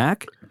lanes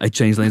back. I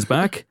changed lanes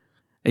back.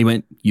 And he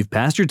went, you've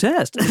passed your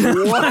test.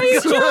 What are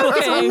you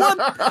joking?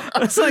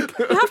 It's like,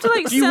 You have to,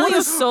 like, Do you sell wanna-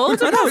 your soul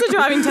to pass a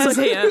driving test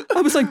here.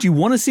 I was like, do you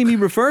want to see me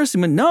reverse? He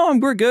went, no,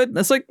 we're good.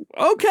 That's like,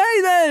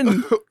 okay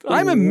then.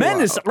 I'm a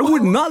menace. I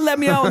would not let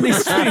me out on these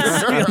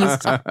streets, to be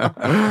honest.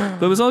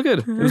 But it was all good.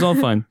 It was all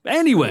fine.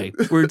 Anyway,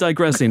 we're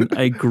digressing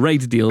a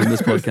great deal in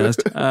this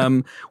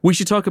podcast. We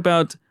should talk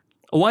about,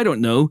 I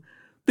don't know,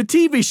 the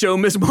TV show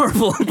Miss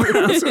Marvel.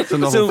 Perhaps. It's a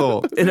novel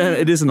thought.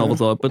 It is a novel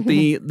thought, but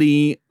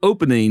the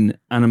opening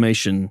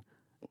animation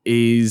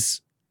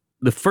is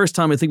the first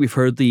time I think we've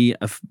heard the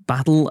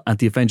battle at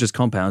the Avengers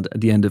compound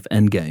at the end of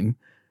Endgame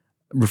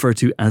referred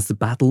to as the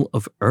Battle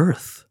of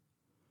Earth.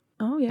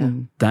 Oh, yeah.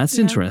 That's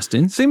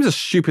interesting. Seems a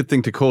stupid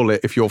thing to call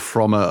it if you're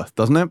from Earth,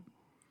 doesn't it?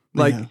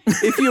 Like,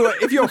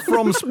 if you're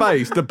from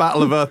space, the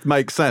Battle of Earth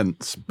makes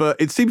sense. But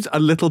it seems a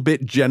little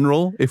bit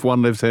general if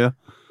one lives here.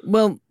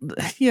 Well,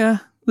 yeah,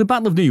 the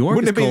Battle of New York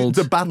Wouldn't is it be called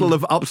the Battle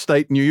of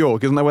Upstate New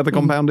York? Isn't that where the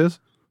compound is?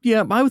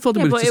 Yeah, I would thought they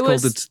Yeah, would have but just it called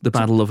was- it the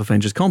Battle of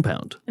Avengers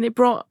compound. And it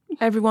brought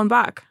everyone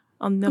back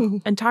on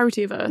the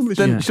entirety of Earth.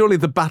 Then surely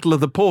the Battle of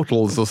the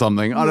Portals or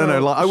something. I don't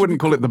know. Like, I wouldn't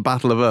call it the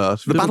Battle of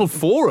Earth. The Battle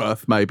for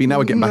Earth, maybe. Now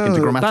we're getting back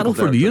into grammatical Battle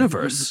for the territory.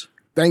 universe.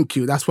 Thank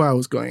you. That's where I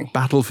was going.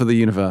 Battle for the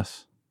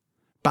universe.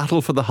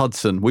 Battle for the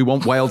Hudson. We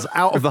want Wales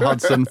out of the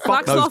Hudson. Fuck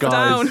Black those Sloth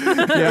guys.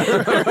 down.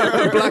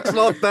 Yeah. Black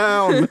Sloth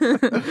down.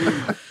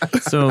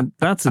 So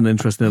that's an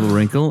interesting little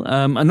wrinkle.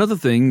 Another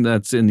thing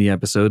that's in the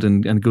episode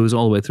and goes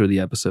all the way through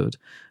the episode,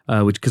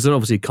 because it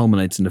obviously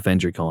culminates in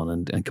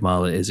AvengerCon, and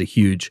Kamala is a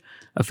huge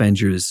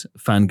Avengers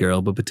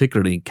fangirl, but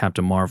particularly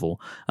Captain Marvel.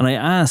 And I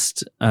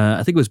asked, I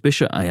think it was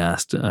Bishop I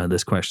asked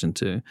this question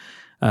to,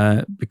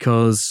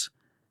 because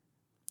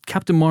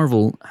Captain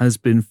Marvel has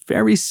been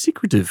very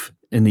secretive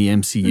in the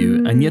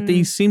MCU, and yet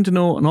they seem to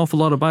know an awful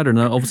lot about her.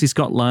 Now, obviously,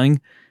 Scott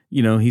Lang,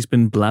 you know, he's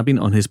been blabbing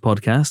on his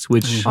podcast,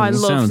 which I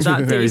loved sounds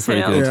that very,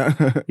 very detail.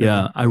 good.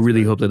 Yeah, I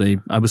really hope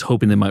that I was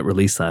hoping they might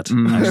release that.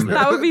 Actually.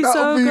 That would be That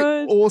so would be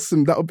good.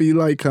 awesome. That would be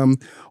like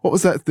what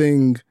was that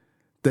thing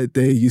that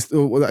they used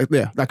to,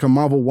 like a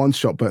Marvel one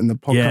shot, but in the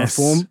podcast Yes.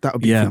 form? That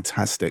would be Yeah.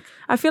 fantastic.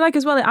 I feel like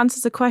as well it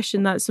answers a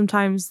question that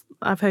sometimes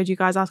I've heard you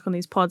guys ask on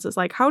these pods. It's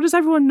like, how does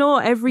everyone know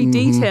every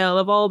detail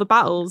of all the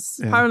battles?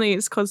 Apparently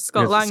it's because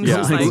Scott Lang's yeah,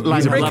 just he's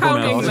like a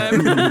recounting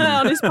blabbermouth. them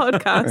on his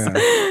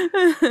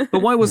podcast.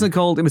 But why wasn't it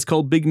called? It was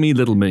called Big Me,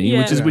 Little Me,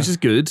 Yeah. which is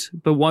good.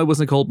 But why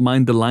wasn't it called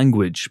Mind the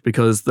Language?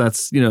 Because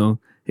that's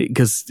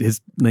because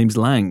his name's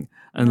Lang,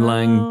 and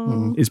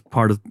Lang is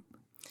part of.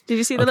 Did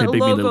you see the Okay, little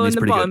Big Me, logo Little in Me's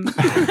the pretty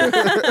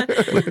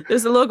bottom?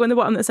 There's a logo in the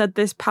bottom that said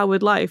 "This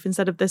Powered Life"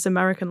 instead of "This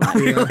American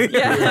Life."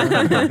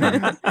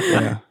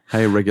 Yeah.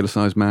 Hey, regular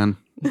sized man.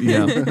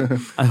 Yeah,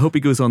 I hope he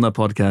goes on that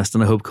podcast,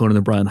 and I hope Conan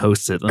O'Brien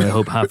hosts it, and I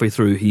hope halfway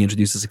through he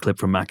introduces a clip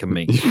from Mac and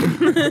Me.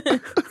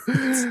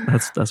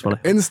 That's what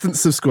I Instant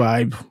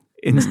subscribe.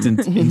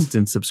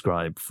 instant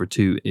subscribe for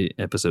 2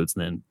 episodes,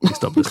 and then you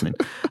stop listening.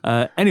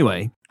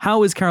 Anyway,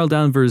 how is Carol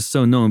Danvers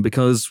so known?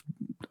 Because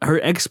her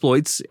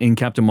exploits in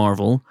Captain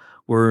Marvel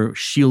were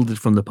shielded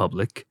from the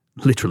public.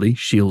 Literally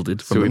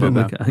shielded from So we the did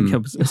public. that. I think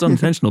it's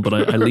unintentional, but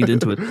I lead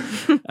into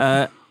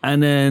it.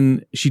 And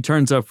then she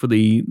turns up for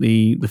the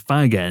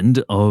fag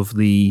end of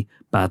the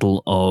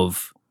Battle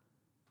of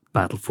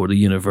battle for the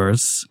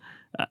universe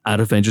at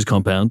Avengers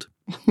Compound.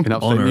 In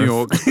upstate New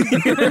York.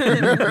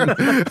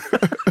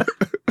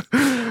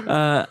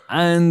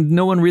 And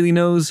no one really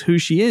knows who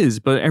she is,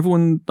 but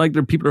everyone, like,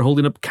 there are people are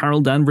holding up Carol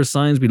Danvers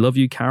signs. We love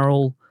you,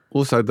 Carol.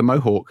 Also, the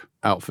Mohawk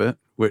outfit,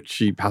 which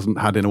she hasn't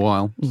had in a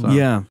while. So.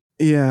 Yeah.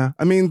 Yeah.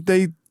 I mean,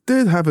 they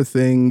did have a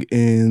thing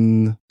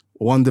in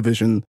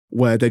WandaVision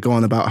where they go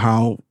on about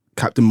how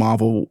Captain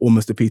Marvel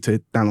almost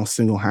defeated Thanos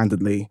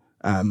single-handedly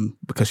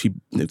because she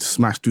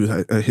smashed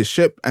through his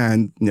ship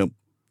and,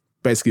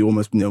 basically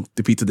almost,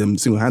 defeated him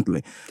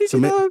single-handedly. Did you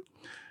know?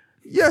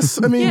 Yes,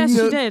 I mean... Yes,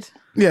 she did.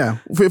 Yeah.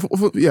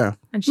 Yeah.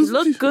 And she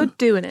looked good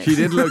doing it. She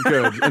did look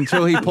good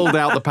until he pulled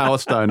out the Power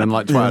Stone and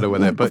twatted her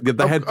with it. But the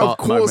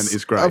headbutt moment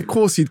is great. Of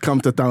course he'd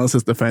come to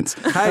Thanos' defense.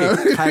 Hey,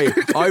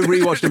 I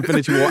rewatched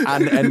Infinity War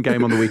and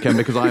Endgame on the weekend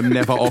because I am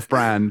never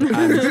off-brand.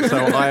 And so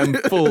I am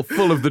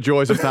full of the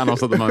joys of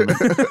Thanos at the moment.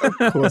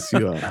 Of course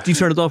you are. Do you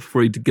turn it off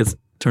before he gets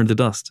turned to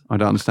dust? I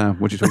don't understand.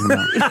 What are you talking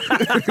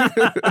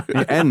about?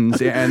 It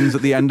ends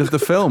at the end of the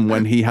film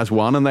when he has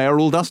won and they are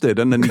all dusted.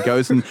 And then he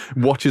goes and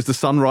watches the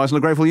sun rise on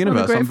the Grateful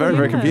Universe. I'm very,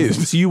 very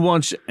confused. So you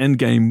watch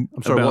Endgame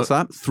sorry, what's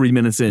that? 3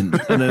 minutes in,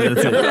 and then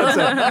that's it. That's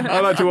it.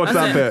 I like to watch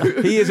that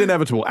bit. He is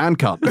inevitable and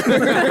cut.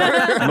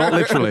 Not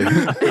literally.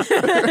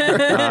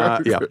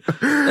 Yeah.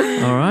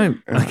 All right.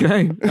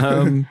 Okay.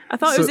 I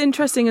thought it was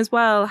interesting as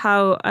well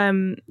how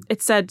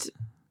it said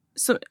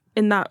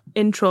in that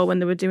intro when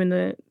they were doing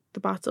the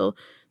battle,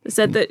 it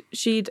said that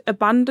she'd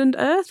abandoned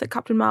Earth, that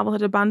Captain Marvel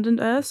had abandoned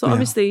Earth. So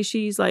obviously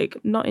she's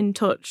not in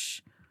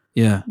touch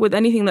with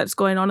anything that's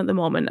going on at the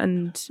moment.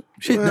 And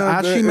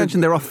as she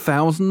mentioned, there are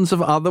thousands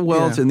of other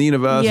worlds in the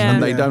universe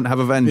and they don't have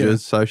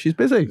Avengers, so she's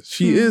busy.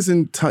 She is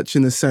in touch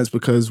in a sense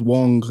because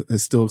Wong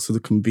has still sort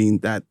of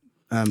convened that.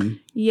 And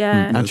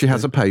she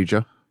has a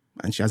pager.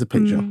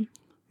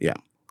 Yeah.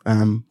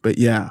 But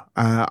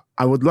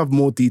I would love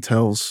more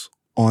details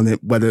on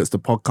it, whether it's the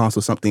podcast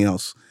or something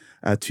else,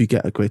 to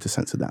get a greater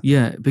sense of that.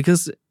 Yeah,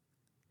 because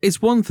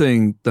it's one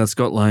thing that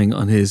Scott Lang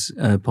on his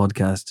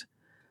podcast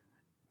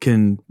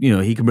can,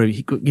 he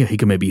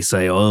can maybe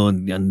say, oh,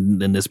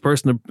 and this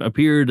person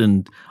appeared,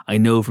 and I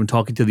know from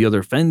talking to the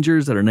other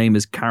Avengers that her name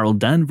is Carol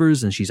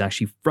Danvers, and she's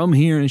actually from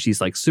here, and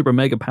she's super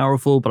mega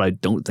powerful, but I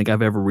don't think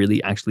I've ever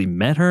really actually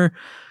met her.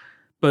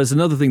 But it's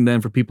another thing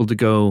then for people to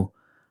go,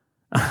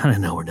 I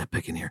know we're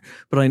nitpicking here,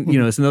 but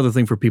it's another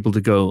thing for people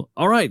to go,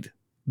 all right,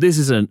 this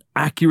is an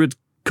accurate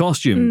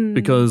costume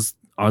because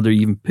are there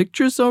even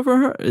pictures of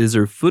her? Is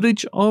there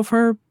footage of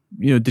her?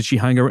 Did she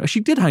hang around? She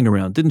did hang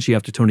around, didn't she,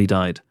 after Tony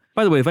died?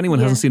 By the way, if anyone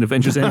hasn't seen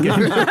Avengers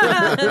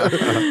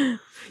Endgame,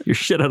 you're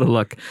shit out of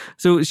luck.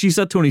 So she's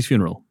at Tony's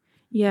funeral.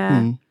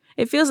 Yeah.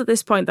 It feels at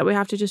this point that we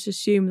have to just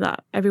assume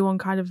that everyone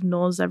kind of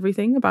knows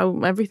everything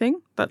about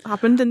everything that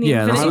happened in the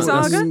Infinity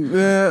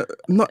Saga.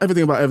 Not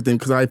everything about everything,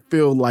 because I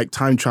feel like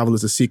time travel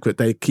is a secret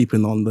they're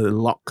keeping on the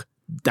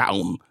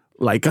lockdown.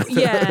 I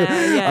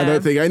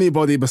don't think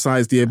anybody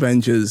besides the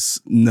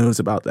Avengers knows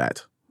about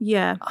that.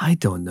 Yeah. I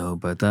don't know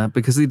about that,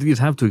 because you'd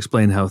have to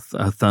explain how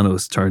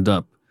Thanos turned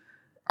up.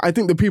 I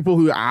think the people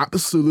who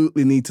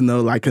absolutely need to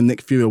know, like a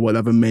Nick Fury or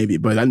whatever, maybe.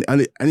 But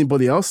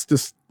anybody else,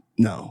 just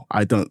no,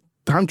 I don't.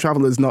 Time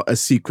travel is not a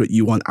secret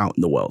you want out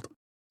in the world.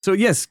 So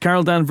yes,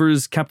 Carol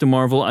Danvers, Captain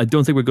Marvel. I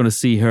don't think we're going to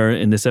see her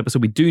in this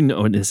episode. We do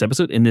know in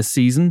this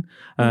season,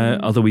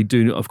 although we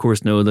do, of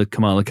course, know that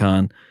Kamala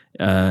Khan,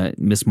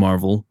 Miss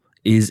Marvel,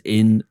 is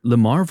in the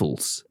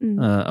Marvels,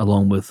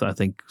 along with, I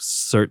think,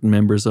 certain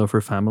members of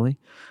her family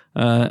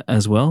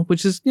as well,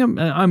 which is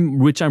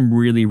I'm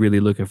really,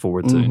 really looking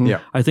forward to. Yeah.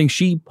 I think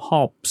she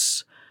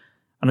pops,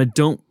 and I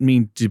don't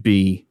mean to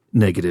be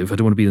negative. I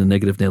don't want to be the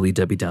negative Nelly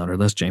Debbie Downer.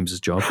 That's James's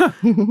job.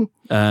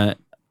 I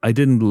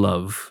didn't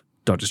love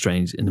Doctor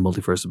Strange in the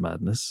Multiverse of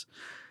Madness.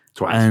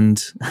 Twice.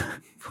 And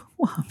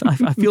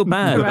I feel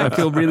bad. I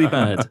feel really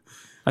bad.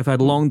 I've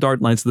had long dark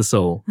nights of the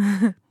soul,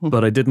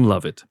 but I didn't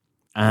love it.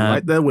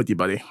 Right there with you,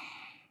 buddy.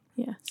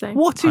 Yeah, same.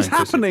 What is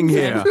happening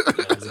here?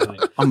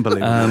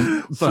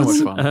 Unbelievable. So much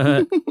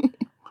fun.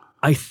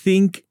 I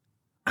think,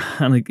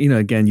 and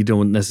again, you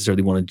don't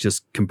necessarily want to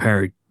just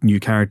compare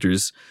new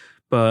characters,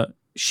 but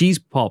she's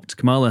popped.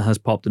 Kamala has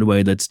popped in a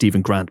way that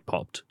Stephen Grant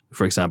popped,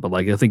 for example.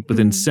 I think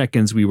within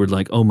seconds we were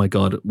like, oh my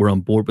God, we're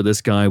on board with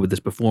this guy, with this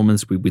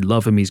performance. We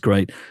love him. He's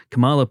great.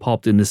 Kamala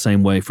popped in the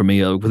same way for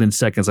me. Within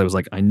seconds, I was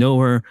like, I know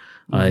her.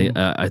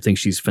 I think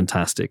she's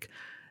fantastic.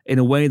 In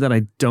a way that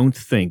I don't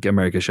think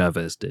America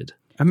Chavez did.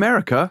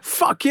 America?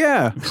 Fuck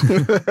yeah.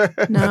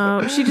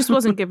 No, she just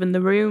wasn't given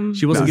the room.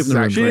 She wasn't given the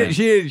room.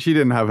 She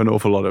didn't have an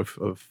awful lot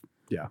of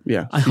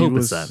Yeah. I hope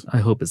it's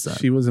that.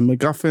 She was a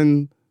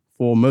MacGuffin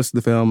for most of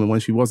the film, and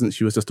when she wasn't,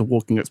 she was just a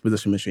walking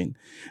exposition machine.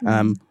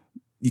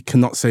 You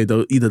cannot say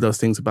either of those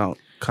things about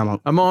Kamala.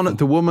 Amon,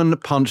 the woman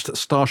punched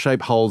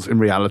star-shaped holes in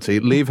reality.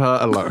 Leave her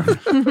alone.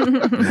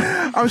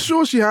 I'm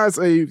sure she has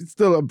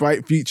still a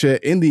bright future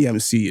in the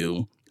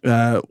MCU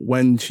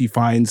when she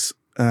finds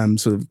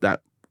sort of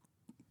that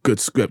good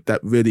script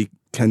that really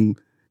can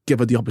give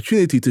her the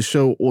opportunity to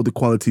show all the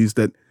qualities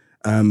that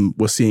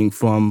we're seeing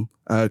from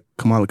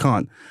Kamala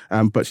Khan,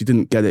 but she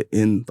didn't get it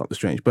in Doctor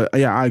Strange. But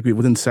yeah, I agree.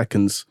 Within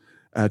seconds,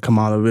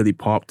 Kamala really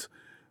popped.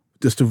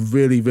 Just a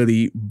really,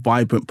 really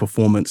vibrant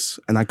performance,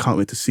 and I can't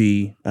wait to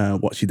see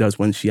what she does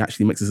when she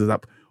actually mixes it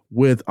up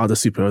with other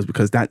superheroes,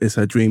 because that is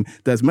her dream.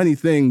 There's many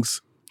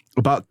things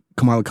about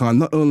Kamala Khan,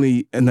 not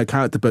only in her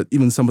character, but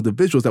even some of the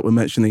visuals that we're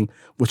mentioning,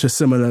 which are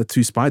similar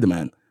to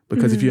Spider-Man.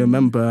 Because if you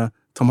remember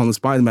Tom Holland's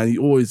Spider-Man, he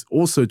always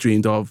also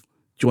dreamed of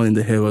joining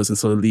the heroes and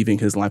sort of leaving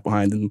his life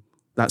behind and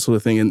that sort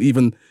of thing. And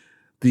even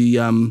the,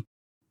 I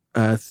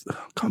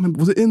can't remember,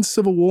 was it in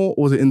Civil War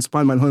or was it in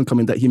Spider-Man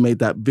Homecoming that he made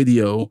that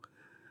video?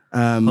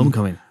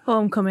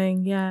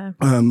 Homecoming, yeah.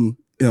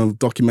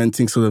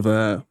 Documenting sort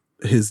of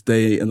his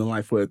day in the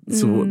life where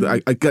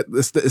I get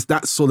it's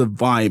that sort of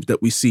vibe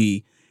that we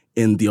see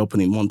in the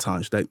opening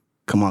montage that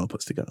Kamala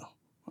puts together,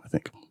 I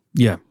think.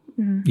 Yeah.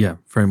 Yeah,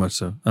 very much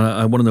so.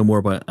 I want to know more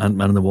about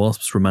Ant-Man and the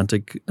Wasp's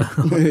romantic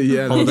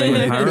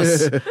holiday in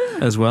Paris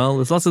as well.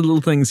 There's lots of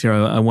little things here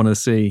I want to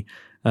see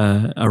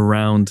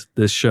around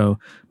this show.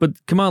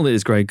 But Kamala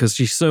is great because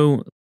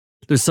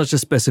there's such a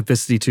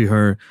specificity to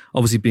her,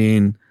 obviously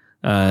being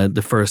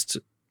the first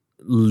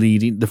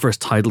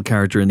title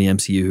character in the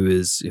MCU who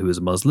is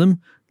Muslim.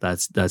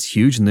 That's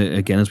huge, and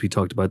again, as we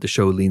talked about, the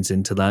show leans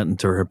into that,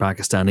 into her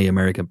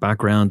Pakistani-American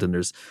background, and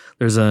there's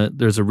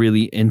a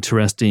really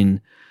interesting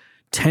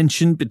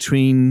tension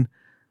between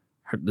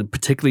her,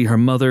 particularly her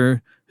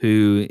mother,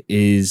 who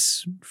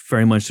is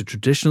very much a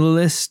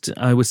traditionalist,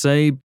 I would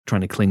say,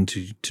 trying to cling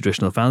to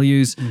traditional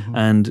values,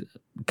 and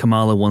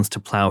Kamala wants to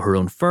plow her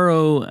own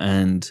furrow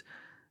and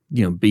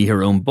be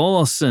her own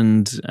boss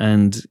and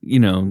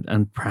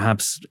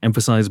perhaps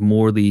emphasize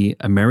more the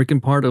American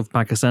part of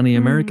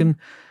Pakistani-American.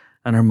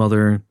 And her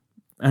mother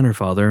and her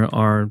father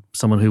are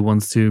someone who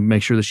wants to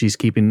make sure that she's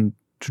keeping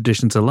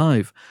traditions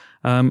alive.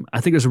 I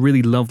think there's a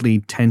really lovely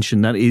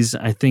tension that is,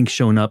 I think,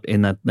 shown up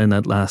in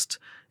that last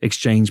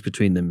exchange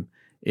between them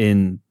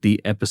in the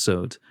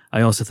episode.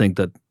 I also think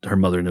that her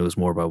mother knows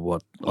more about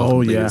what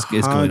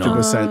is going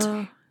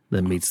on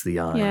than meets the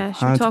eye. Yeah,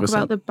 should we talk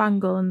about the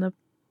bangle and the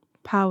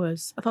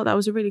powers? I thought that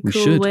was a really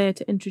cool way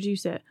to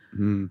introduce it.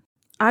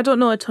 I don't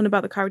know a ton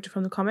about the character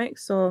from the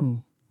comics,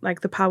 so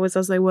like the powers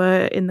as they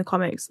were in the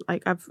comics,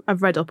 like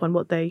I've read up on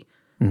what they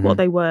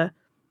were.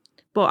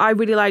 But I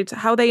really liked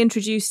how they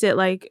introduced it,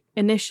 like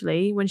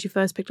initially when she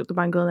first picked up the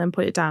bangle and then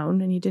put it down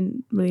and you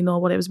didn't really know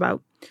what it was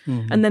about.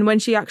 And then when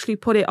she actually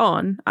put it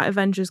on at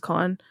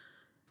AvengerCon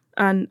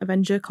and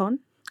AvengerCon.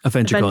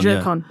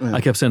 Yeah.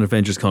 I kept saying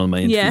AvengersCon in my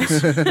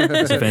interviews.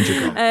 It's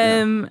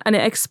AvengerCon. And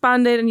it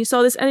expanded and you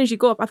saw this energy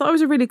go up. I thought it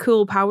was a really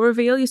cool power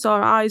reveal. You saw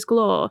her eyes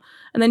glow.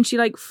 And then she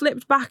like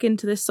flipped back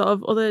into this sort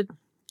of other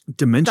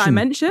dimension.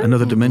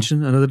 Another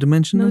dimension.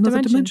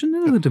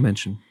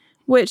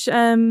 Which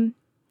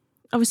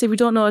obviously we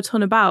don't know a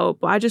ton about,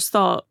 but I just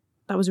thought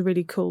that was a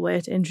really cool way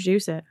to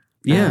introduce it.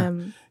 Yeah.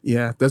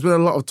 There's been a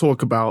lot of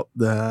talk about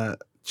the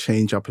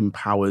change up in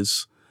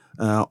powers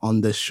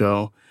on this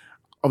show.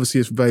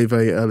 Obviously, it's very,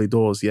 very early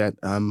doors yet.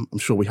 I'm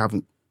sure we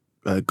haven't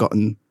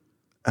gotten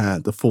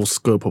the full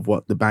scope of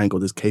what the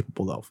bangle is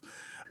capable of.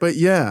 But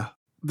yeah,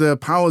 the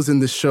powers in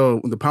this show,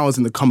 the powers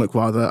in the comic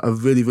rather, are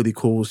really, really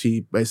cool.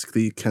 She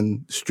basically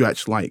can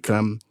stretch like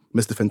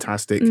Mr.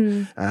 Fantastic.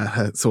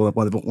 Sort of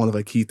one of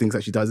her key things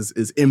that she does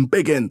is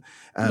embiggen,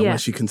 where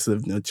she can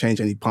sort of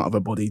change any part of her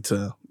body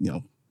to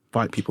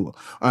fight people.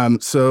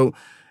 So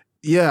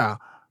yeah,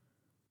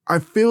 I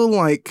feel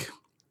like,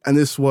 and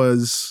this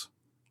was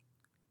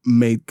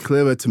made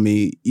clearer to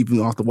me even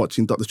after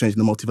watching Doctor Strange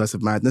in the Multiverse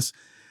of Madness,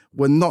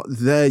 we're not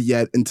there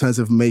yet in terms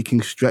of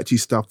making stretchy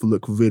stuff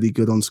look really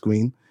good on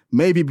screen.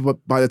 Maybe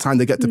by the time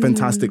they get to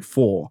Fantastic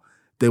Four,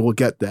 they will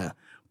get there.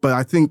 But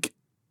I think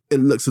it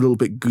looks a little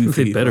bit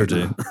goofy. They better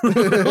do.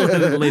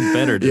 They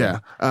better do. Yeah.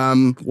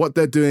 What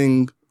they're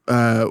doing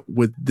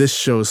with this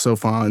show so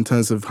far in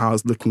terms of how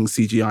it's looking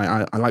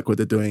CGI, I like what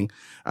they're doing.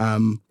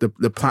 The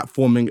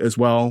platforming as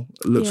well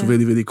looks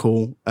really, really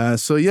cool.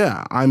 So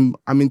yeah, I'm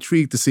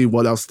intrigued to see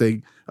what else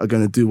they are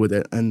going to do with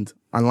it. And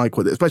I like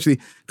what especially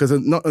because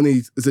not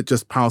only is it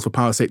just powers for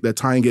power's sake, they're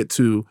tying it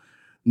to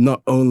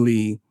not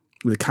only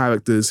the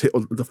characters,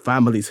 the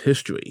family's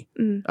history.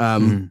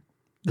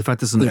 The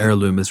fact that it's an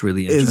heirloom is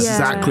really interesting.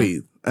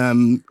 Exactly.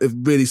 It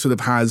really sort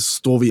of has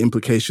story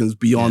implications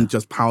beyond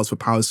just powers for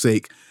power's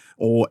sake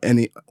or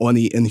any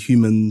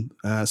inhuman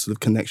sort of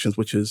connections,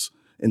 which is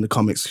in the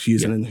comics,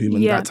 she's an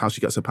inhuman. That's how she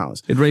gets her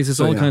powers. It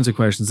raises all kinds of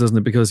questions, doesn't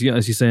it? Because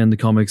as you say in the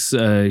comics,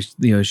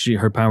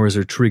 her powers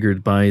are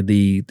triggered by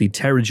the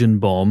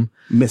Terrigen bomb.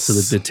 Mists.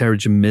 So the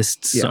Terrigen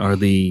mists are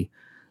the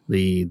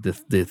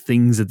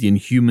things that the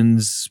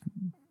Inhumans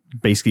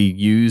basically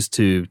use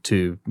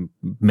to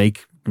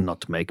make.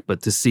 Not to make,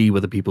 but to see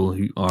whether people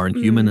who are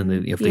inhuman,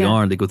 and if they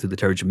are, they go through the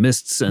Terrigen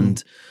mists,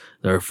 and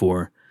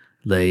therefore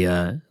they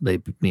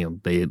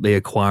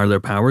acquire their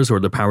powers, or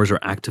their powers are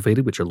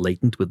activated, which are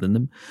latent within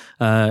them.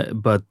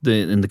 But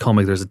in the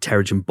comic, there's a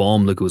Terrigen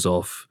bomb that goes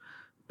off,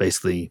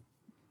 basically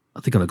I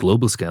think on a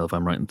global scale, if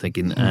I'm right in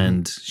thinking,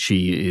 and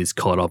she is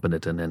caught up in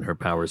it, and then her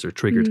powers are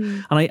triggered.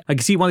 And I can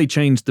see why they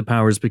changed the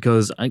powers,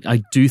 because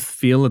I do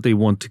feel that they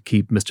want to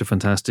keep Mr.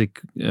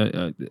 Fantastic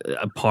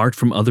apart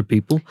from other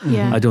people.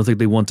 Yeah. I don't think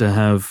they want to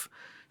have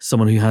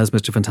someone who has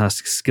Mr.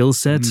 Fantastic's skill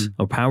set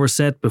or power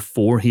set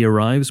before he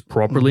arrives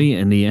properly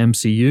in the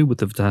MCU with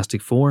the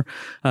Fantastic Four.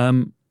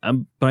 But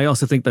I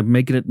also think that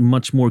making it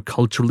much more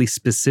culturally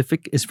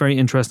specific is very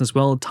interesting as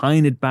well.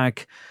 Tying it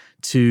back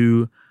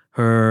to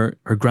her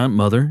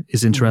grandmother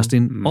is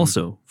interesting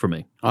also for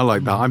me. I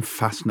like that. I'm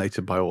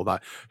fascinated by all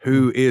that.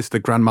 Who is the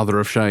grandmother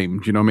of shame?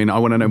 Do you know what I mean? I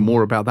want to know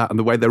more about that and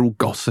the way they're all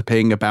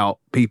gossiping about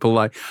people.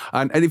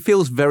 And it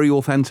feels very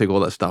authentic,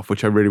 all that stuff,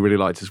 which I really, really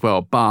liked as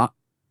well. But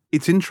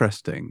it's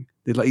interesting.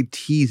 It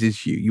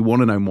teases you. You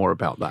want to know more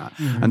about that.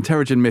 And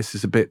Terrigen Mist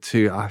is a bit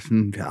too. I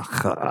can't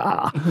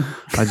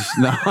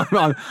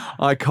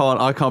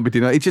be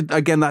doing that. It just,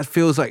 again, that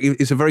feels like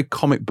it's a very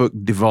comic book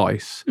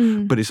device,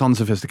 but it's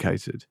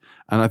unsophisticated.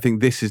 And I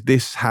think this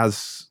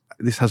has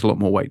a lot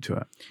more weight to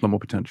it, a lot more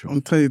potential.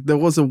 I'll tell you, there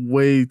was a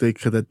way they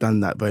could have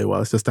done that very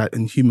well. It's just that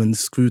Inhumans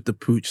screwed the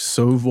pooch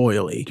so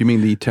royally. Do you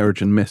mean the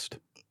Terrigen Mist?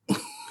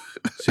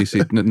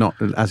 See, not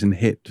as in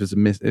hit, as a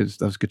mist. That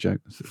was a good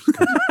joke.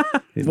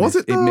 It was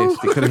missed. it? It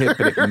missed. It could have hit,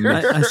 but it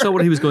missed. I saw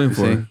what he was going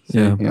for.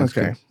 Yeah.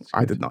 Okay,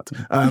 I did not.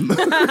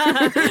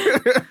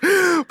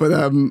 But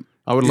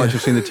I would like to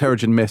have seen the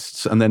Terrigen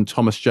Mists and then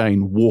Thomas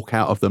Jane walk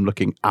out of them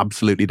looking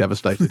absolutely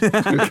devastated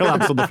and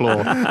collapse on the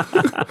floor.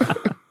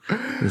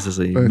 This is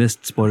a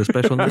Mist spoiler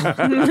special now.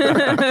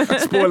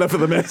 Spoiler for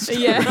the Mist.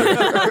 Yeah.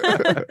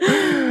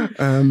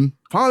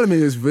 Part of me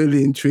is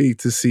really intrigued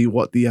to see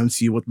what the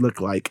MCU would look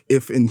like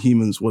if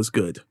Inhumans was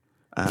good.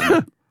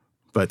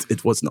 But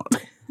it was not.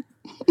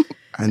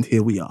 And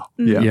here we are.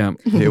 Yeah.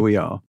 Here we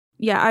are.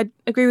 Yeah, I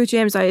agree with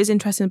James. That it is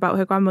interesting about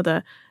her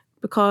grandmother,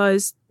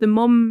 because the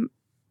mum,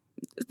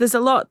 there's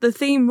a lot, the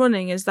theme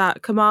running is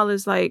that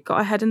Kamala's like got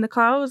her head in the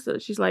clouds,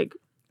 that she's like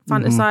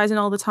fantasizing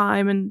all the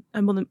time, and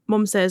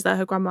mum says that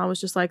her grandma was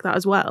just like that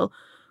as well,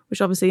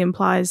 which obviously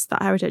implies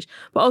that heritage.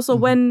 But also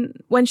when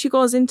she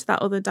goes into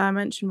that other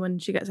dimension, when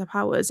she gets her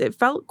powers, it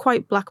felt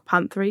quite Black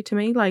Panther-y to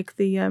me, like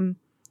the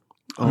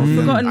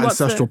forgotten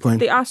ancestral plane.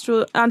 The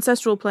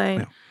ancestral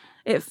plane. Yeah.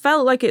 It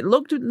felt like it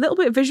looked a little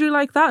bit visually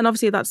like that, and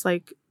obviously that's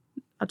like,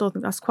 I don't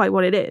think that's quite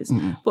what it is,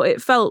 but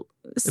it felt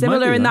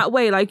similar in that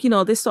way, like, you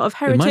know, this sort of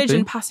heritage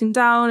and passing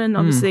down, and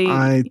obviously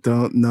I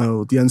don't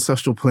know. The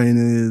ancestral plane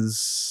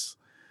is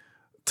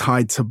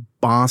tied to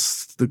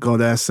Bast, the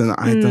goddess, and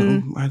I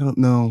don't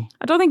know.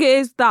 I don't think it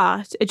is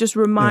that. It just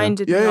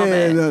reminded me of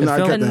it. No, I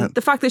get And that.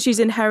 the fact that she's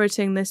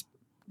inheriting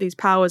these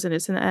powers and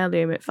it's an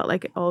heirloom, it felt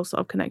like it all sort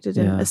of connected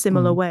in a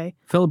similar way.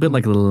 Felt a bit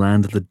like the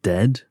Land of the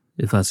Dead,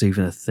 if that's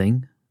even a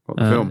thing. What,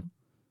 the film?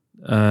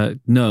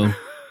 No.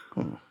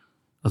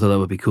 I thought that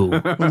would be cool,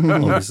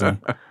 obviously.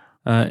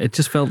 It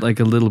just felt like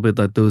a little bit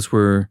that those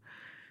were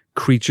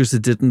creatures that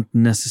didn't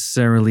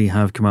necessarily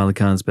have Kamala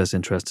Khan's best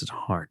interest at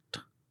heart.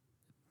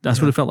 That's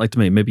what it felt like to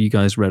me. Maybe you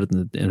guys read it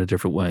in a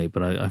different way,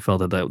 but I felt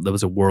that there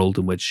was a world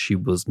in which she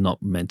was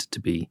not meant to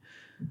be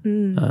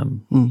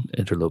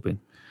interloping.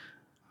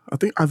 I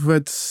think I've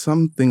read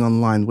something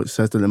online which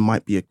says that it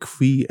might be a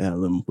Kree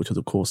heirloom, which would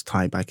of course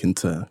tie back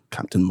into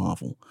Captain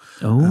Marvel.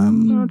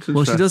 Well,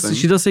 she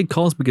does say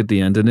cosmic at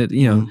the end, and it,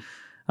 you know,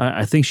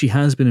 I think she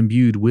has been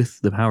imbued with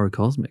the power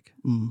cosmic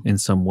in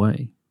some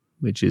way,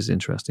 which is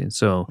interesting.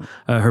 So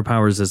her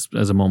powers, as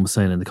Amon was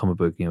saying in the comic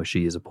book, you know,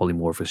 she is a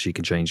polymorphous. She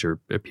can change her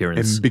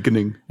appearance,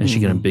 Embiggening, and she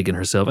can embiggen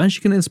herself, and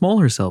she can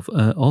ensmall herself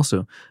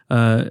also.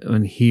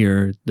 And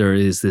here there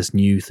is this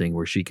new thing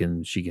where she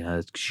can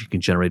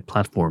generate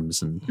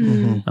platforms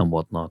and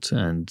whatnot,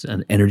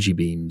 and energy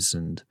beams,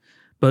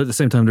 but at the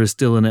same time there's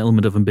still an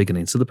element of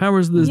embiggening. So the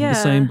powers are the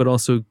same, but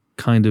also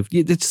kind of,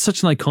 it's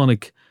such an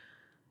iconic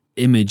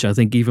image. I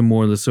think even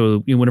more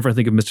so, you know, whenever I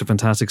think of Mr.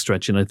 Fantastic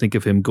stretching, I think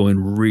of him going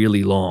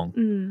really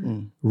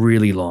long,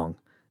 really long.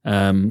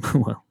 When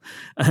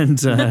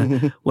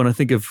I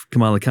think of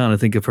Kamala Khan, I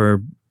think of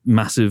her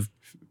massive,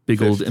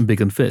 big old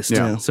embiggened fist.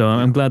 Yeah. So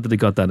I'm glad that they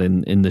got that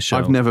in the show.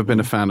 I've never been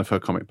a fan of her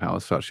comic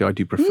powers, so actually I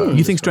do prefer.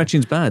 You think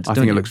stretching's bad? I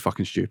think it looks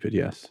fucking stupid.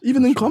 Yes,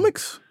 Even in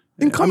comics.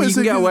 In comics, you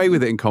can get away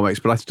with it in comics,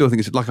 but I still think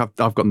it's like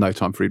I've got no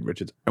time for Reed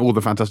Richards or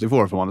the Fantastic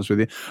Four, if I'm honest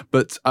with you.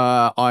 But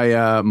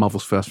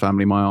Marvel's first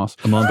family, my ass.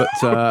 Amon.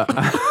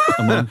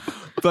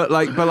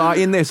 But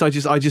in this, I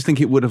just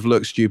think it would have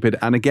looked stupid.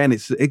 And again,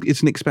 it's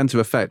an expensive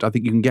effect. I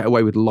think you can get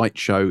away with light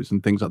shows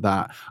and things like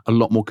that a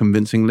lot more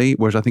convincingly.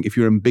 Whereas I think if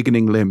you're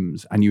embiggening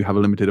limbs and you have a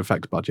limited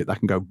effects budget, that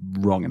can go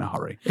wrong in a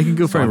hurry. It can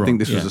go very wrong. I think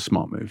this was a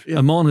smart move. Yeah.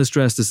 Amon is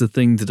dressed as a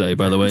thing today,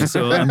 by the way.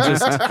 So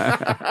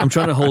I'm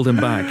trying to hold him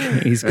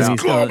back. He's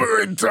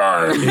clobbering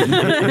time.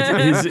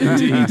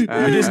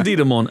 It is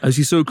indeed Amon, as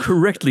you so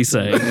correctly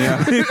say.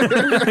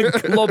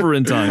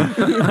 Clobbering time.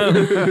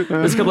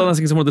 There's a couple of other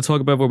things I wanted to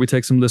talk about before we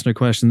take some listener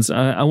questions.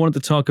 I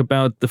wanted to talk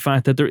about the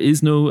fact that there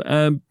is no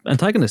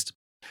antagonist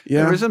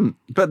Yeah. There isn't.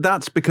 But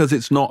that's because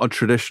it's not a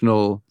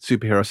traditional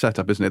superhero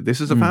setup, isn't it? This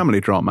is a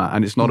family drama,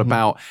 and it's not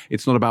about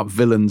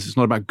villains, it's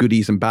not about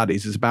goodies and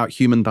baddies, it's about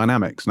human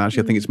dynamics. And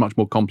actually I think it's much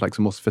more complex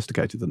and more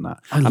sophisticated than that.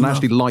 I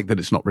actually like that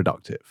it's not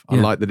reductive. I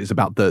like that it's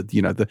about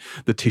the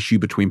tissue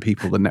between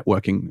people, the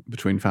networking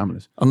between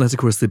families. Unless, of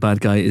course, the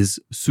bad guy is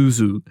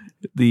Suzu,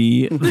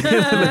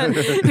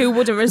 who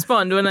wouldn't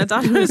respond when her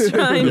dad was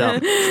trying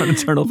to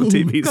turn off the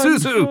TV.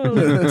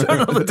 Suzu,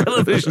 turn off the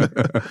television.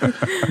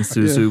 And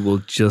Suzu will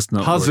just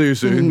not work.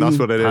 Hazuzu, that's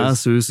what it is.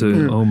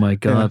 Hazuzu, oh my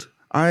God.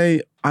 Yeah.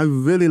 I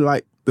really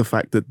like the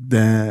fact that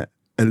there,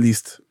 at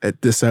least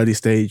at this early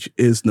stage,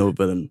 is no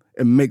villain.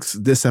 It makes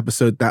this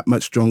episode that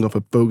much stronger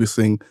for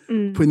focusing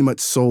pretty much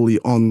solely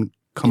on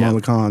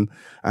Kamala Khan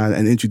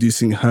and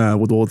introducing her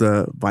with all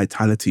the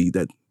vitality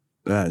that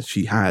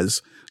she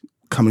has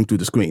coming through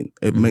the screen.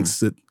 It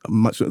makes it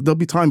much... There'll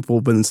be time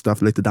for villain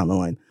stuff later down the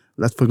line.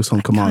 Let's focus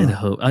on Kamala. I kind of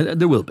hope.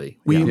 There will be.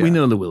 We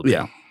know there will be.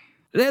 Yeah.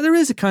 There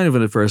is a kind of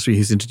an adversary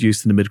who's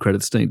introduced in the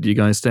mid-credit sting. Do you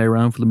guys stay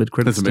around for the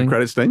mid-credit sting? There's a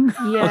mid-credit sting?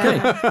 Yeah. Okay.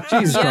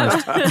 Jesus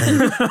Christ.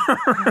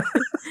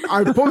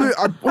 I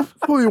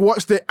probably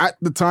watched it at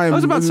the time. I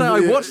was about to say,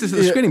 I watched this at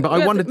the screening, but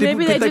I wondered, did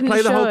they didn't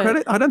play the show whole it.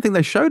 credit? I don't think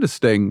they showed a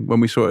sting when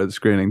we saw it at the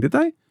screening, did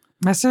they?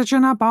 Message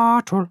in a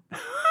bottle.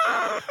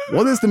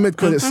 What is the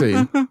mid-credit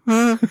scene? Have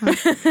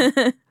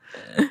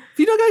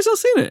you guys all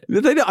seen it?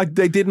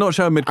 They did not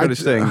show a mid-credit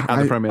sting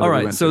at the premiere. All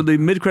right, so the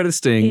mid-credit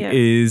sting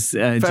is... for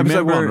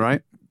episode 1,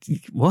 right?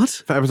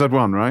 What? For episode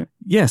 1, right?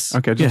 Yes.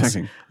 Okay, just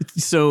checking.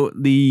 So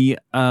the...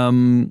 do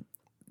you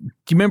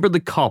remember the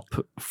cop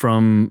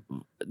from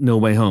No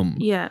Way Home?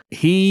 Yeah.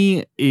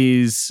 He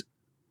is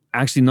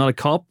actually not a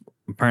cop.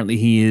 Apparently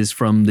he is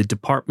from the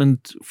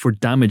Department for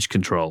Damage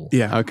Control.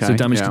 Yeah. Okay. So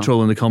Damage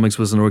Control in the comics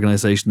was an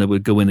organization that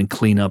would go in and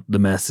clean up the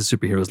mess the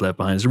superheroes left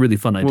behind. It's a really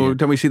fun idea. Well,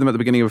 don't we see them at the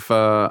beginning of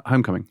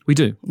Homecoming? We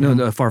do.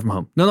 No, Far From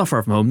Home. No, not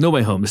Far From Home. No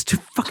Way Home. There's too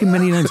fucking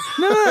many names.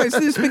 No,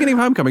 it's the beginning of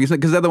Homecoming, isn't it?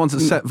 Because they're the ones that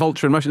set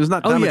Vulture in motion. Isn't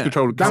that Damage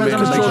Control? Damage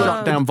Control Control.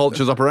 shut down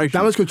Vulture's operation.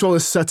 Damage Control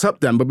is set up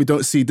then, but we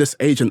don't see this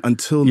agent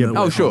until...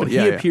 But he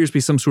appears to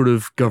be some sort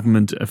of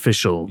government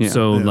official. Yeah.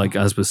 So, like,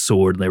 as with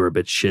Sword, they were a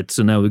bit shit.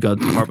 So now we've got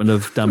Department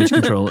of Damage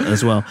Control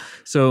as well.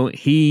 So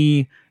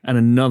he and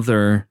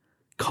another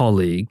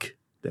colleague...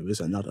 There is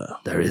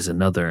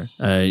another.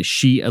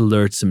 She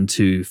alerts him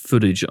to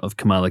footage of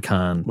Kamala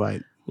Khan.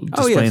 Right.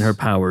 Displaying her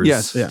powers.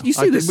 Yes. Yeah. You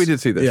see this? We did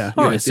see this. Yeah.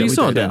 All right, so you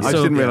saw it then. I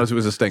just didn't realize it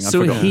was a sting.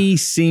 So he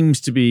seems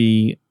to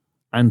be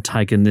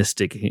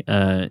antagonistic.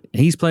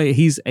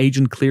 He's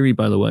Agent Cleary,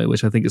 by the way,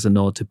 which I think is a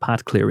nod to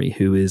Pat Cleary,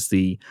 who is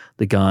the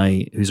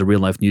guy who's a real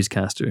life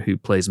newscaster who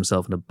plays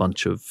himself in a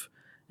bunch of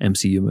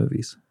MCU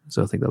movies.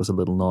 So I think that was a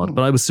little nod.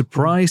 But I was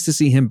surprised to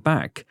see him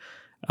back.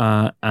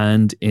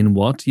 And in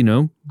what,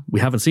 we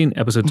haven't seen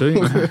episode 2,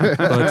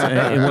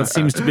 but in what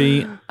seems to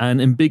be an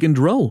embiggened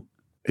role.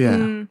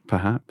 Yeah.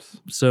 Perhaps.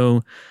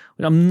 So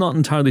I'm not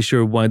entirely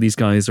sure why these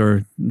guys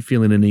are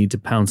feeling the need to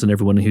pounce on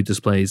everyone who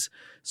displays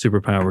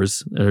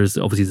superpowers. There's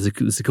obviously the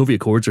Sokovia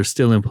Accords are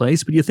still in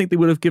place, but you think they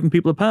would have given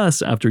people a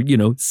pass after,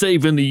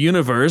 saving the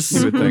universe.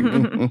 You would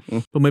think.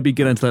 But maybe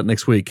get into that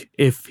next week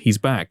if he's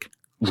back.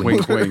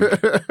 Wink, wink.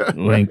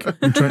 Wink. I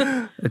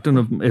don't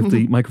know if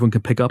the microphone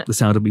can pick up the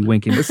sound of me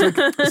winking. It's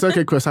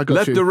okay, Chris. I got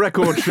Let you. the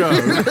record show.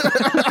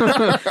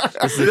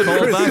 This is a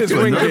call back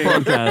to another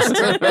podcast.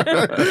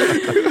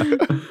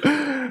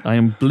 I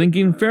am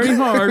blinking very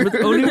hard with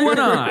only one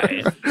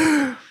eye.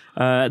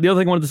 The other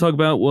thing I wanted to talk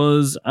about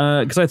was,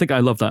 because I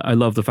love that. I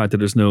love the fact that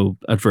there's no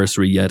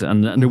adversary yet,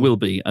 and there will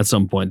be at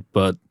some point,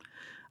 but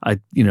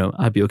I'd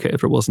be okay if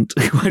there wasn't,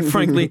 quite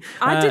frankly.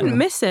 I didn't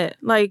miss it.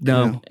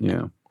 No.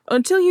 Yeah.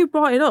 Until you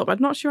brought it up,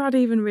 I'm not sure I'd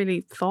even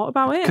really thought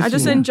about it. I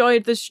just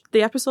enjoyed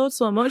the episode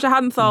so much. I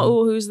hadn't thought,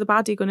 who's the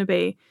baddie going to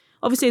be?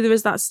 Obviously, there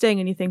is that sting,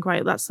 and you think,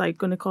 right, that's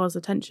going to cause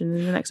the tension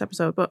in the next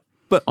episode. But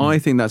I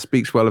think that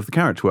speaks well of the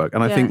character work.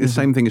 And I think the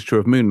same thing is true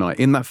of Moon Knight.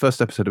 In that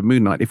first episode of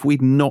Moon Knight, if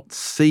we'd not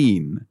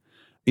seen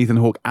Ethan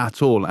Hawke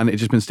at all, and it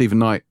just been Stephen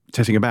Knight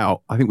titting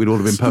about, I think we'd all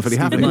have been perfectly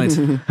happy.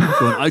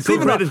 I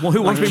co-created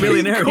Who Wants to Be a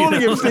Millionaire. Calling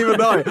him Stephen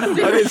Knight.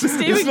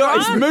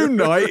 It's Moon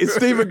Knight, it's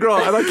Stephen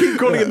Grant, and I keep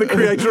calling him the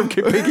creator of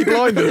Peaky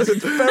Blinders.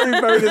 It's very,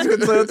 very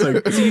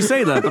disconcerting. So you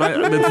say that,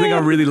 but the thing I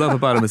really love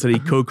about him is that he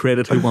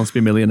co-created Who Wants to Be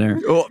a Millionaire.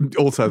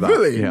 Also that.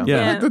 Really?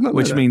 Yeah.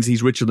 Which means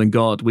he's richer than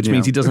God, which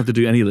means he doesn't have to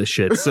do any of this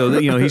shit. So,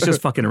 he's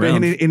just fucking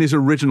around. In his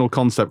original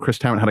concept, Chris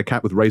Tarrant had a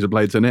cat with razor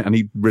blades in it, and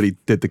he really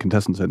did the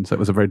contestants in, so it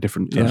was a very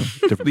different...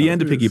 The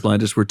end of Peaky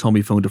Blinders where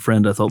Tommy phoned a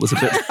friend, I thought was a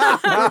bit...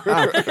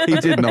 He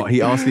did not.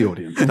 He asked the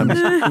audience.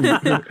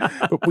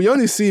 But we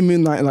only see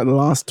Moon Knight in the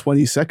last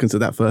 20 seconds of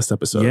that first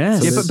episode.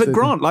 Yes. So but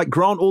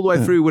Grant all the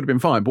way through would have been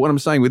fine. But what I'm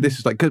saying with this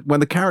is 'cause when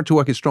the character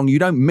work is strong, you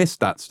don't miss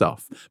that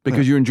stuff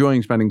because you're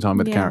enjoying spending time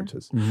with the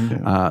characters.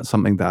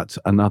 Something that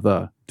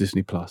another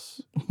Disney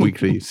Plus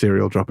weekly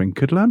serial dropping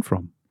could learn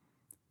from.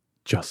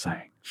 Just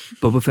saying.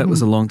 Boba Fett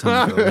was a long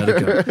time ago. Let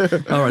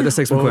it go. All right, let's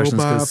take some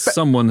questions because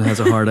someone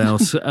has a heart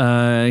out.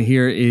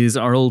 Here is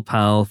our old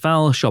pal,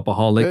 Foul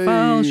Shopaholic. Hey.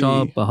 Foul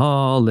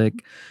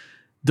Shopaholic.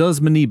 Does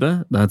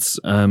Maniba, that's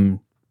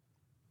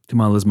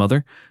Kamala's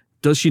mother.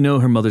 Does she know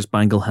her mother's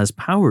bangle has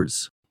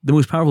powers? The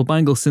most powerful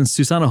bangle since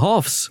Susanna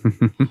Hoff's.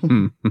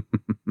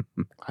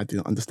 I do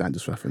not understand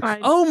this reference.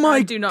 Oh my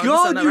I do not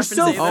God, understand that you're reference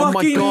so either. Oh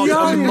my fucking God,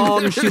 young.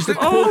 Amon, she's the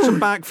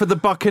quarterback for the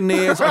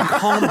Buccaneers. I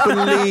can't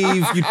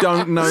believe you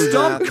don't know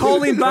Stop that.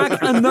 calling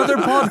back another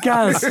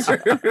podcast.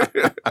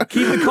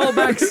 Keep the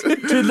callbacks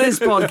to this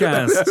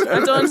podcast. I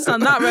don't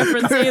understand that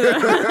reference either.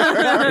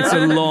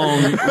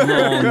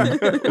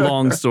 It's a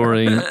long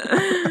story.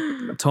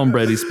 Tom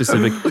Brady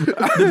specific.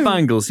 The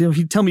Bangles.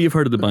 Tell me you've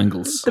heard of the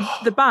Bangles.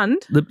 The band?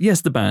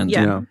 Yes, the band.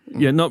 Yeah.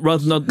 Yeah, not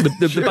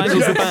the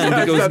Bangles, the band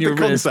that goes in your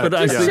the wrist, concept,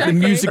 but actually yeah. the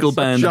musical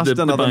band. Just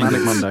the another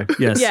Bangles. Manic Monday.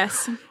 Yes.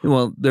 Yes.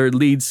 Well, their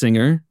lead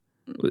singer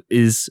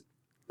is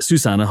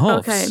Susanna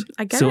Hoffs. Okay,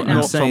 I get so it now. I'm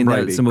Not saying Tom that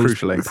Brady, it's the most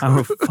crucially.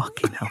 powerful,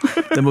 fucking hell,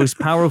 the most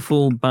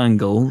powerful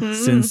bangle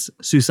since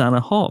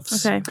Susanna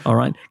Hoffs. Okay. All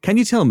right. Can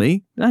you tell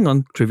me? Hang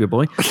on, trivia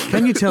boy.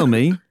 Can you tell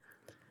me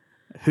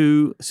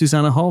who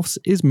Susanna Hoffs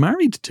is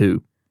married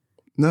to?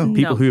 No.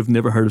 People who have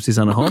never heard of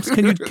Susanna Hoffs.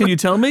 Can you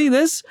tell me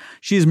this?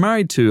 She is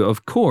married to,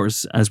 of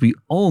course, as we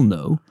all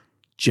know,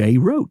 Jay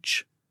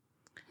Roach.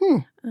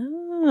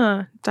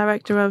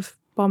 Director of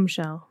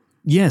Bombshell.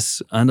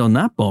 Yes, and on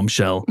that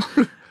bombshell,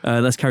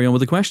 let's carry on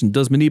with the question.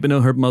 Does Muniba know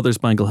her mother's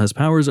bangle has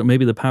powers, or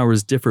maybe the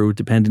powers differ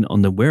depending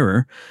on the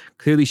wearer?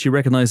 Clearly, she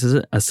recognizes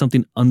it as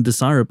something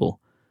undesirable.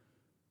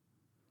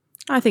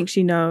 I think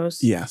she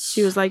knows. Yes.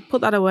 She was like,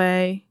 put that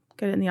away,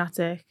 get it in the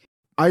attic.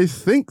 I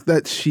think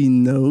that she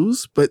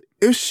knows, but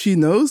if she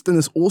knows, then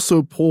it's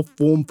also poor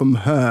form from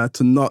her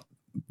to not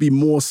be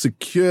more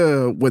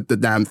secure with the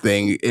damn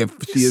thing if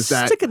she is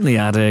that. Stick it in the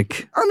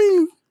attic. I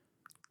mean,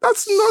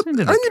 that's not Send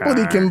it in the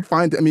anybody car. can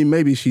find. I mean,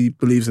 maybe she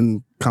believes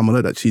in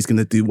Kamala that she's going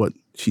to do what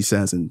she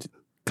says, and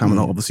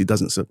Kamala obviously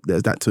doesn't. So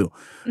there's that too.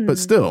 But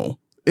still,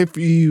 if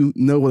you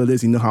know what it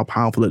is, you know how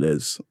powerful it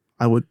is.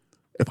 I would,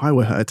 if I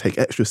were her, take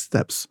extra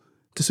steps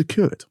to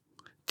secure it.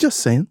 Just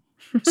saying.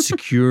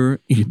 Secure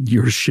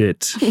your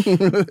shit.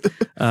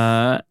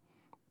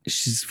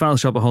 She's Foul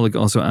Shopaholic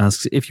also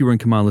asks, if you were in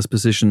Kamala's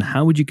position,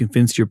 how would you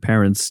convince your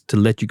parents to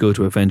let you go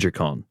to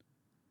AvengerCon?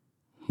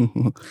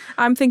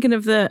 I'm thinking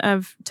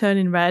of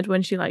Turning Red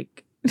when she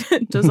like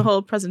does a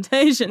whole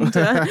presentation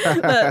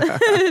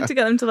to get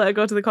them to let her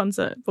go to the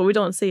concert. But we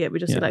don't see it. We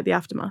just see like the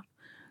aftermath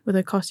with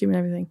her costume and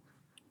everything.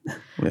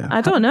 Yeah.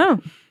 I don't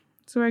know.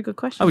 It's a very good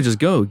question. I would just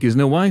go, because you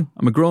know why?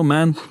 I'm a grown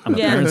man and my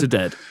Yeah. parents are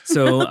dead.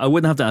 So I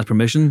wouldn't have to ask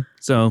permission.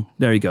 So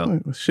there you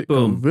go. Oh, shit,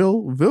 Boom.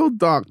 got real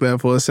dark there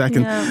for a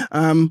second. Yeah.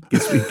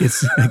 Gets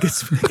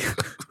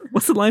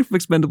what's the line from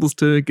Expendables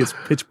 2? It gets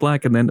pitch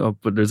black and then,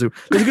 but there's a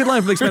good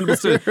line from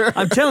Expendables 2.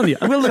 I'm telling you,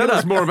 I'm going to look Tell it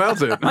us up. more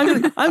about it. I'm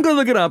going to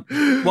look it up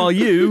while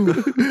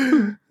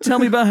you tell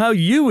me about how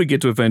you would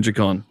get to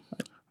AvengerCon.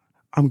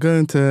 I'm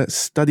going to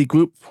study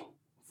group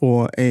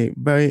for a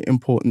very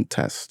important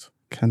test.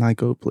 Can I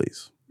go,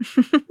 please?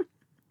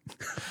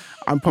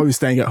 I'm probably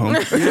staying at home.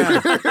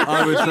 Yeah,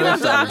 I would You say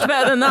have to act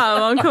better than that,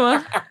 Amon. Come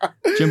on.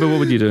 Jimbo, what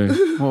would you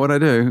do? What would I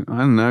do? I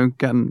don't know.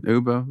 Get an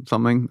Uber,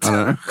 something. I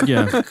don't know.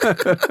 Yeah.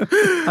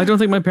 I don't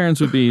think my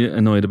parents would be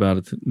annoyed about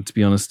it, to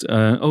be honest.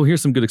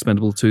 Here's some good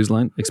Expendables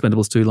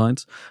 2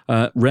 lines.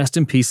 Rest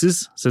in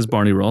pieces, says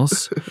Barney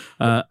Ross.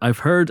 I've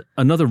heard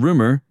another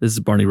rumor, this is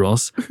Barney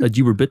Ross, that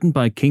you were bitten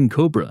by King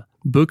Cobra.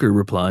 Booker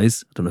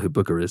replies, I don't know who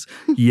Booker is.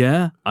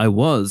 Yeah, I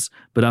was,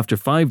 but after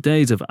 5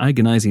 days of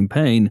agonizing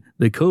pain,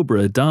 the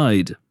cobra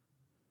died.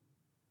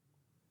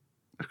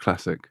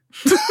 Classic.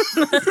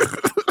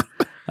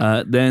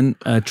 Then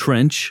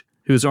Trench,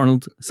 who is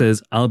Arnold,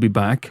 says, I'll be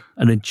back.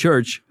 And then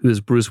Church, who is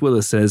Bruce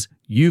Willis, says,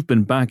 you've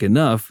been back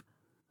enough.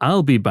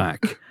 I'll be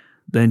back.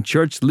 Then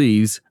Church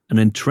leaves, and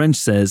then Trench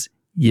says,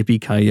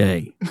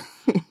 yippee-ki-yay.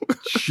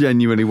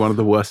 Genuinely one of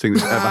the worst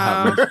things that's ever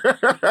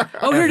happened.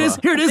 Oh, here it is.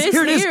 Here it is. This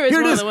Here it is. here is Here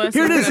it one of is. the worst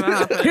Here it things is. that ever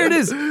happened. Here it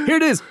is. Here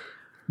it is.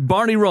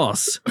 Barney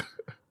Ross.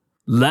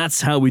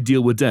 That's how we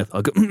deal with death.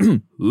 I'll go,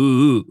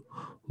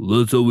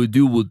 that's how we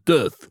deal with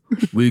death.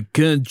 We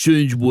can't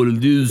change what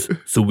it is,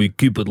 so we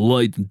keep it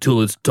light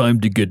until it's time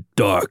to get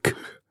dark.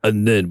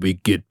 And then we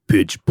get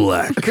pitch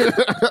black.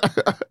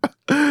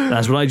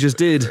 That's what I just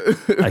did.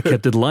 I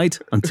kept it light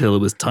until it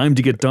was time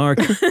to get dark.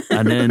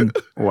 And then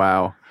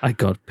Wow. I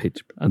got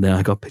pitch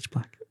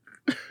black.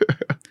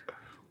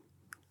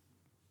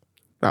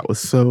 That was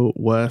so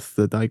worth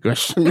the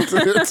digression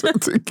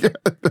to get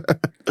there.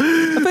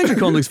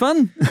 AvengerCon looks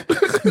fun.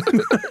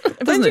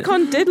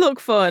 AvengerCon did look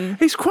fun.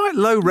 It's quite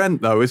low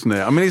rent though, isn't it?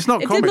 I mean, it's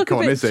not It did look a Comic-Con,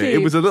 bit is it? It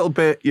cheap. was a little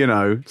bit,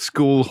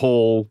 school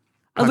hall,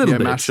 A little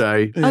bit.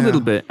 papier-mâché. A little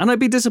bit. And I'd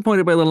be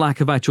disappointed by the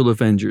lack of actual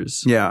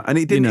Avengers. Yeah, and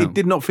it didn't. know. It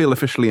did not feel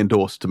officially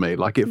endorsed to me.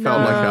 Like it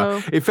felt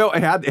No. it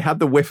had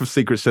the whiff of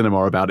Secret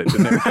Cinema about it,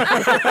 didn't it?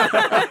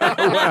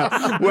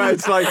 where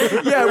it's like,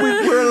 yeah,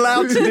 we're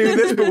allowed to do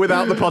this, but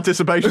without the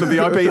participation of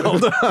the IP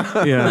holder.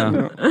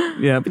 Yeah.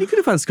 Yeah. But you could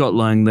have had Scott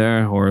Lang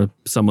there or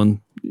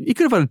someone. You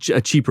could have had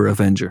a cheaper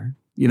Avenger.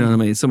 You know what I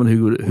mean? Someone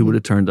who would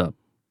have turned up.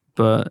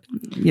 But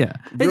yeah.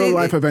 Real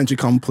life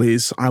AvengerCon,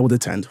 please. I would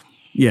attend.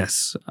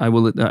 Yes, I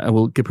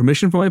will get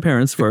permission from my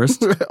parents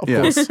first,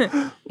 Yes.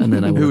 and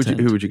then I will.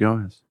 Who would you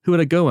go as? Who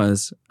would I go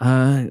as?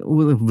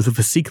 Well, with a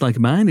physique like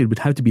mine, it would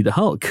have to be the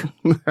Hulk.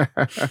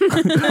 I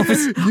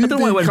don't know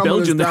why I went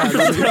Belgian there.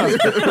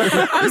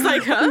 I was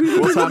like, huh?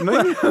 What's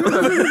happening?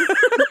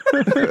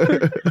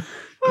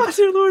 Oh,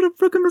 dear Lord, I'm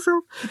fucking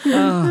myself.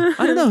 I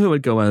don't know who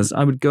I'd go as.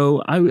 I would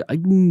go.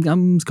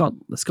 I'm Scott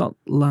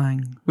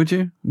Lang. Would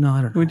you? No,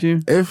 I don't know. Would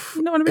you? If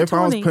You don't want to be I was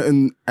Tony.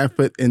 putting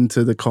effort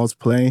into the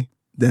cosplay,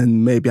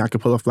 then maybe I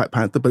could pull off Black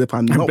Panther. But if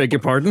I'm I not, beg your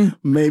pardon?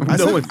 maybe I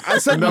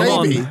said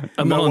maybe.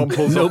 Amon,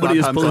 pulls off nobody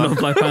is Black pulling Panther. off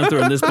Black Panther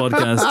in this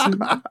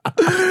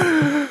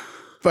podcast.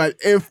 But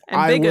if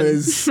And I vegan.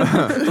 was,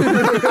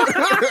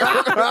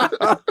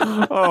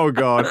 Oh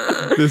God,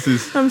 this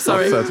is I'm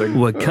sorry. upsetting.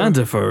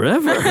 Wakanda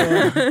forever.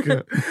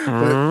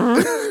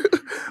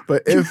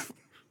 but if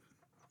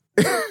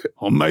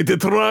Almighty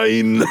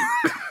train.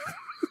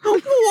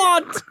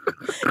 What?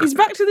 He's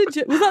back to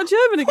the... Was that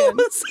German again?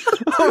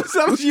 Oh,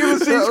 that was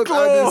Ulysses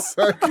Claw.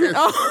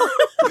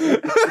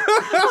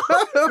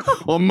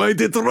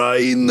 Almighty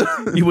train.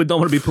 You would not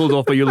want to be pulled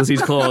off by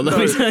Ulysses Claw. Let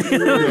me tell you.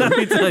 Let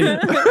me tell you.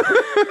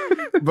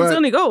 He's but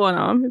only got one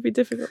arm. It'd be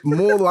difficult.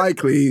 more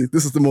likely,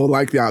 this is the more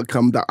likely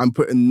outcome that I'm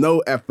putting no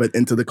effort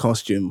into the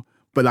costume,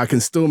 but I can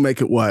still make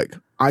it work.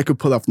 I could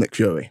pull off Nick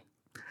Fury.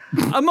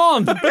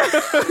 Amon!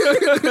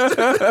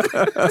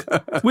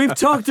 We've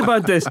talked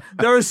about this.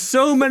 There are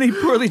so many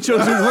poorly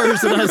chosen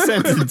words in that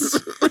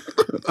sentence.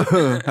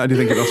 How do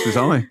you think he lost his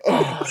eye?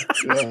 Oh,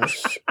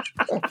 gosh.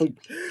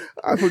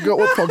 I forgot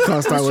what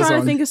podcast I I was was trying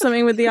on. to think of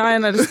something with the eye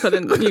and I just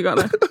couldn't. You got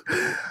it.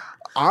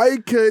 I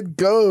could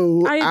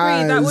go I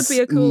agree, that would be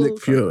a cool- Nick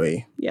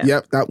Fury. Yeah.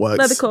 Yep, that works.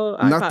 Leather coat,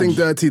 eye Nothing patch.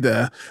 dirty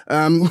there.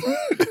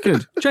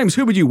 Good. James,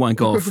 who would you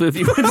wank off if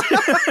you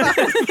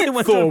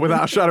went Thor,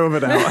 without a shadow of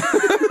a doubt.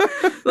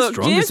 Look,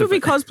 Strongest James would be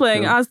effect.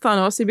 cosplaying as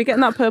Thanos. He'd be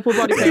getting that purple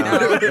body paint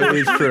out. It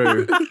is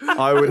true.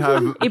 I would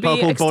have He'd be purple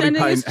body extending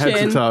paint his head to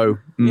chin. toe.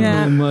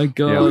 Yeah. Oh my Yeah,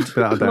 God.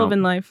 without a doubt.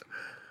 Loving life.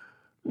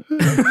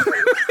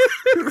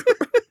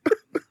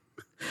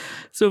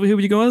 Sophie, who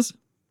would you go as?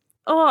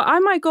 Oh, I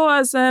might go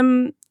as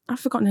I've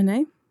forgotten her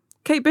name.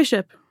 Kate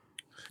Bishop.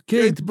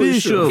 Kate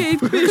Bishop.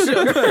 Kate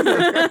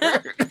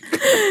Bishop.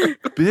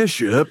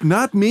 Bishop,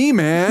 not me,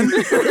 man.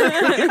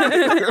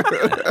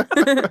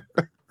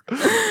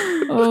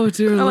 Oh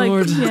dear I like,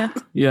 Lord. yeah.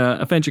 Yeah,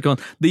 AvengerCon.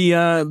 The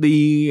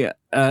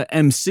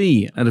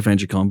MC at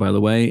AvengerCon, by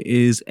the way,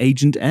 is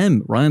Agent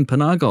M, Ryan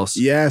Panagos.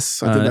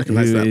 Yes, I did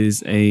recognize who that.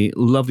 is a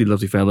lovely,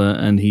 lovely fella,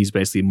 and he's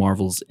basically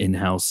Marvel's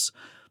in-house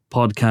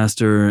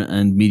podcaster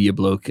and media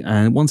bloke,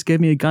 and once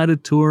gave me a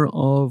guided tour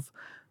of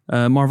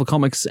Marvel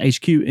Comics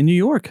HQ in New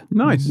York.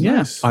 Nice. Yeah,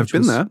 Nice. I've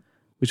been there.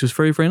 which was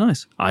very, very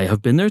nice. I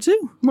have been there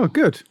too. Well,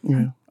 good.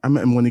 Yeah. I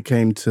met him when he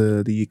came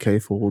to the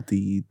UK for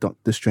the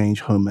Doctor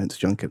Strange Homance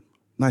junket.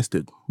 Nice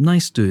dude.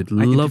 Nice dude,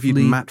 I lovely.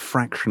 interviewed Matt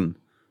Fraction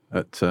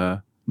at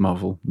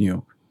Marvel New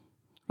York.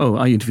 Oh,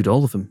 I interviewed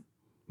all of them.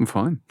 I'm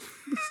fine.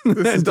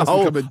 This the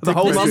whole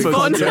message.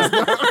 month.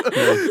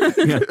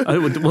 Yeah,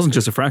 it wasn't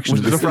just a fraction.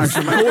 Was it a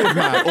fraction? All of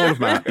Matt. All of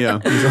Matt. Yeah.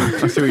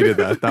 I see what you did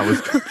there. That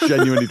was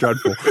genuinely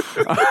dreadful.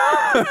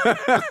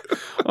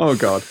 Oh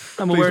God.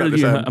 I'm Please aware let that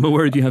this you. end. I'm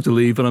aware that you have to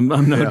leave, but I'm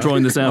now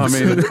drawing this out. I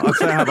mean, I'd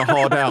say I have a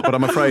hard out, but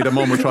I'm afraid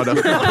Amon will try to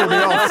pull me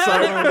off.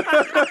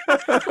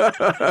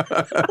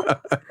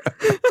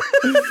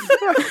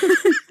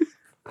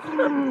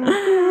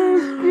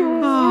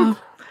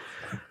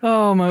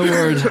 oh my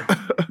word!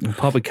 I'll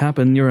pop a cap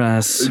in your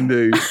ass.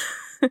 Indeed.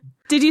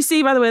 Did you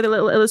see, by the way, the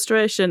little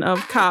illustration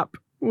of Cap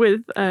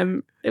with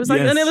it was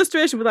like Yes. an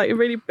illustration with like a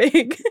really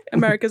big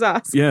America's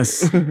ass.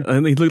 Yes,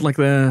 and he looked like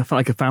a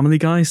Family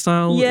Guy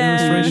style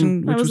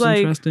illustration, I which was like,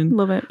 interesting.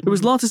 Love it. There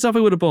was lots of stuff I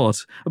would have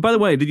bought. By the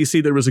way, did you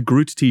see there was a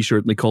Groot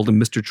T-shirt and they called him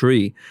Mr.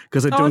 Tree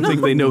because I don't no.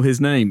 think they know his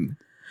name.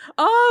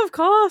 Oh, of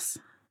course.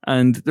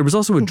 And there was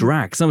also a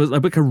Drax. And I was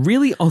like a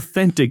really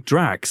authentic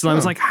Drax. And I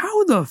was like,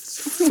 how the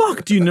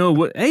fuck do you know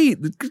what? Hey,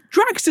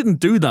 Drax didn't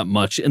do that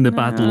much in the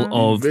battle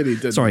of. Really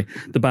didn't. Sorry,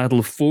 the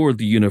battle for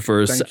the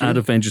universe Thank you. at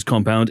Avengers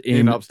Compound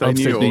in upstate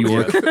New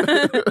York,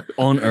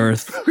 on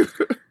Earth.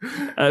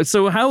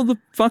 So how the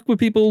fuck would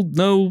people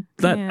know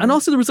that? Yeah. And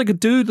also there was like a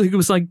dude who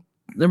was like,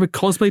 there were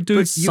cosplay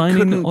dudes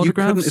signing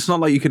autographs. It's not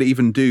like you could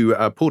even do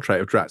a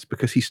portrait of Drax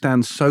because he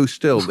stands so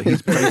still that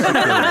he's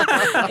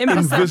basically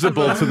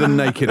invisible to the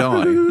naked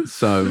eye.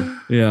 So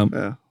Yeah.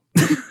 Yeah.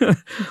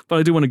 But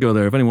I do want to go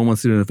there. If anyone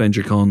wants to do an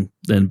AvengerCon,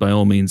 then by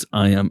all means,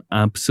 I am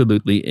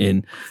absolutely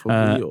in. For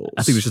reals.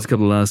 I think there's just a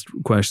couple of last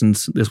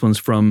questions. This one's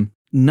from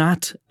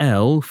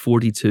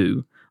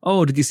NatL42.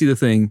 Oh, did you see the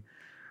thing?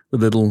 The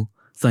little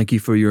thank you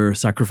for your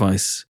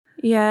sacrifice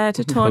Yeah,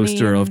 to Tony.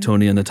 poster of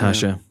Tony and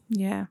Natasha.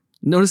 Yeah.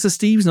 Notice that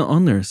Steve's not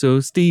on there.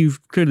 So Steve,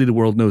 clearly the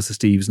world knows that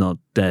Steve's not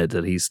dead,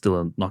 that he's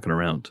still knocking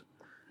around.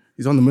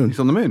 He's on the moon. he's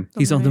on the moon.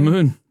 He's on the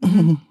moon.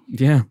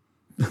 Yeah.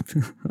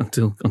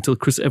 until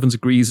Chris Evans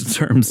agrees in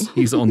terms,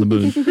 he's on the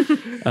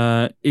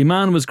moon.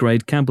 Iman was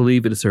great. Can't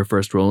believe it is her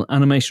first role.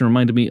 Animation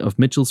reminded me of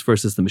Mitchell's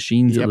versus the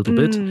Machines a little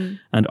bit.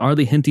 And are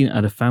they hinting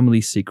at a family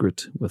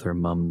secret with her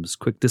mum's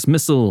quick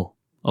dismissal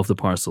of the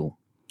parcel?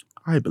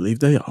 I believe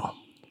they are.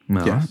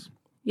 No. Yes.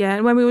 Yeah,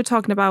 and when we were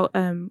talking about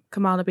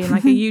Kamala being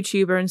like a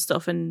YouTuber and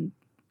stuff, and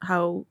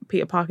how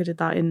Peter Parker did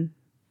that in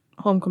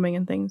Homecoming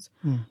and things,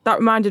 that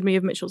reminded me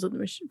of Mitchell's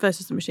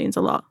versus the Machines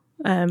a lot.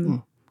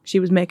 She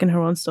was making her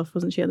own stuff,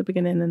 wasn't she, at the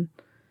beginning? And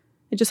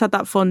it just had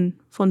that fun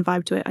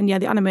vibe to it. And yeah,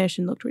 the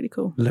animation looked really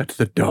cool. Let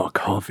the dark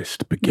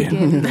harvest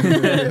begin.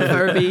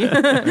 Furby.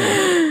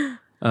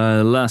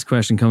 Last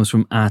question comes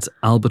from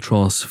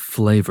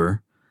 @albatrossflavor.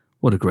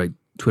 What a great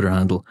Twitter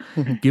handle.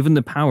 Given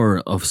the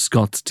power of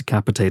Scott's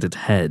decapitated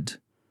head.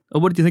 Oh,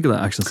 what did you think of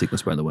that action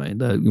sequence, by the way?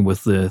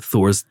 With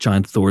the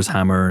giant Thor's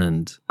hammer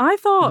and... I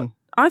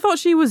thought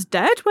she was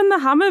dead when the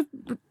hammer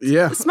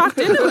smacked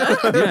into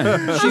her.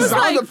 Yeah. She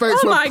sound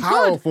effects were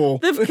powerful.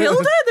 God, they've killed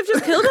her. They've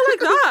just killed her like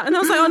that. And I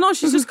was like, oh no,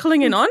 she's just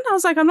clinging on. I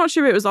was like, I'm not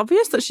sure it was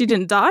obvious that she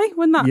didn't die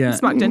when that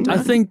smacked into her.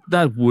 I think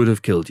that would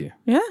have killed you.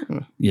 Yeah.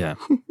 Yeah.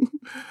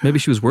 Maybe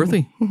she was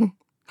worthy.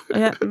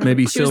 Yeah.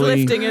 Maybe she was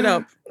lifting it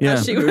up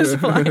as she was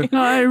flying.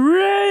 I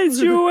raise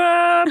you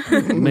up.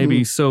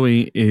 Maybe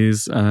Zoe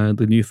is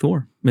the new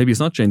Thor. Maybe it's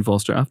not Jane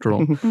Foster after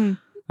all.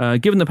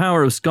 Given the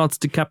power of Scott's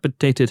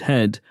decapitated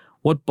head,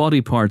 what body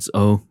parts,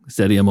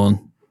 steady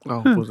Amon.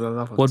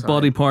 What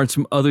body parts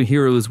from other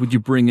heroes would you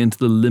bring into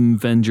the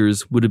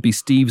Limvengers? Would it be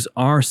Steve's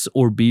arse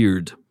or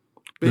beard?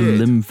 The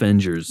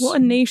Limvengers. What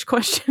a niche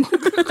question.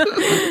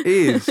 It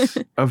is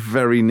a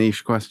very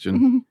niche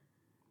question.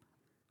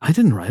 I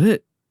didn't write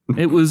it.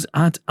 It was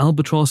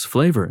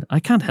 @albatrossflavor. I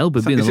can't help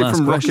it being the last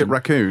from question. Rocket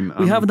Raccoon?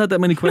 We haven't had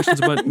that many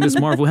questions about Miss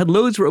Marvel. We had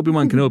loads for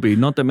Obi-Wan Kenobi,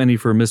 not that many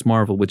for Miss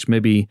Marvel, which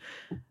maybe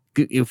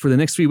for the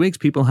next 3 weeks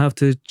people have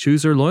to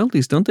choose their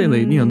loyalties, don't they?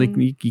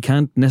 You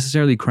can't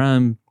necessarily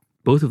cram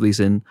both of these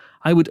in.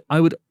 I would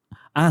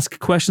ask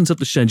questions of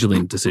the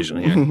scheduling decision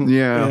here.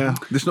 Yeah.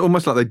 It's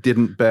almost like they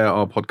didn't bear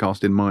our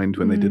podcast in mind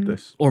when they did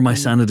this. Or my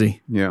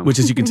sanity, which,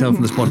 as you can tell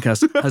from this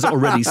podcast, has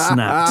already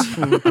snapped,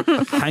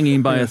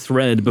 hanging by a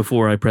thread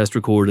before I pressed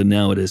record, and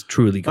now it is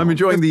truly gone. I'm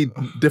enjoying the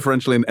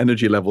differential in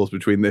energy levels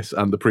between this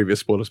and the previous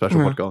Spoiler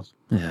Special podcast.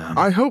 Yeah.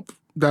 I hope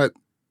that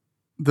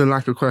the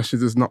lack of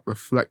questions is not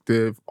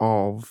reflective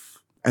of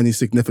any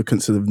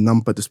significant sort of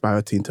number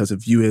disparity in terms of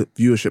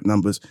viewership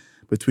numbers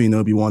between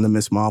Obi-Wan and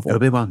Miss Marvel.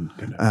 Obi-Wan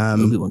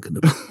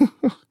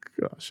Kenobi.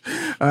 Gosh.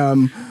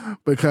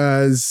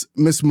 Because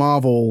Miss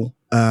Marvel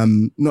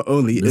not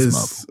only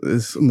is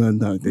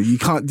no, you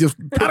can't just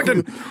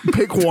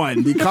pick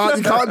one. You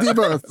can't do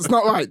both. It's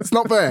not right. It's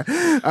not fair.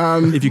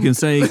 If you can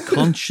say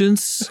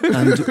conscience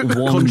and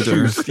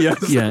wonder,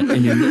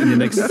 in your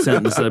next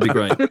sentence, that'd be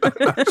great.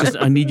 Just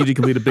I need you to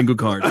complete a bingo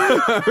card.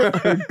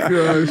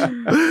 Gosh.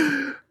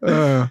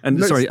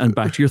 And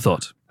back to your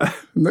thought.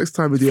 Next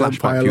time we do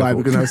Empire Live,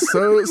 we're going to have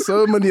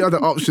so many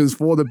other options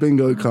for the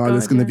bingo card.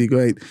 It's going to be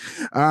great.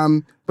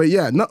 But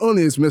yeah, not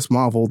only is Miss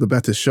Marvel the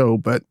better show,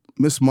 but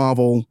Miss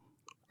Marvel,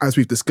 as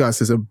we've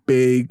discussed, is a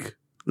big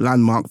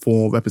landmark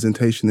for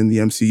representation in the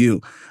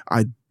MCU.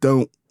 I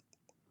don't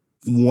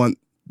want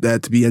there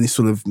to be any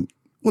sort of,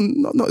 well,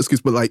 not excuse,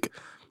 but like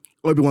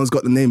Obi-Wan's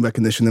got the name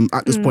recognition, and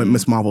at this point,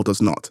 Miss Marvel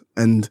does not.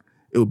 And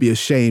it would be a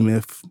shame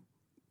if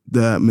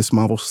the Miss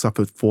Marvel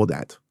suffered for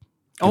that.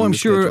 I'm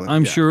sure,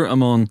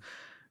 Amon,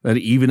 that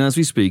even as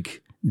we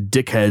speak,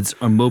 dickheads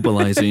are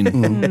mobilizing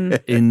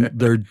in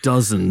their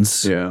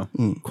dozens. Yeah.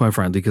 Quite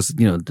frankly, because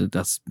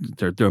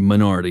they're a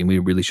minority, and we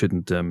really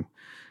shouldn't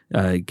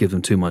give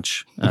them too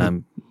much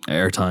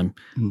airtime.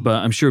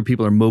 But I'm sure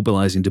people are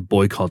mobilizing to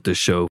boycott this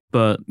show.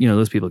 But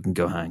those people can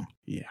go hang.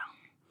 Yeah.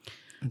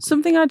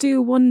 Something I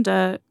do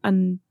wonder,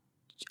 and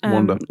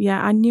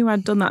yeah, I knew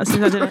I'd done that as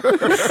soon as I did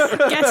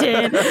it. Get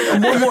in.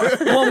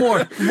 One more.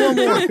 I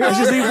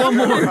just need one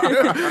more.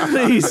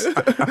 Please.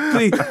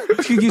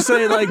 Could you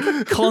say like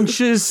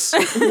conscious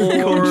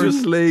or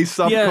consciously,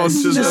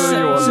 subconsciously?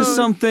 Just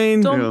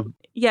something.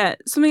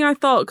 Something I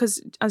thought,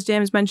 because as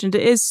James mentioned,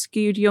 it is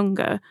skewed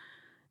younger,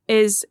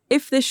 is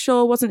if this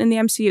show wasn't in the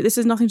MCU, this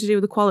has nothing to do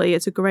with the quality,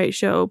 it's a great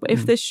show, but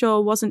if this show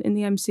wasn't in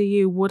the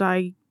MCU, would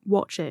I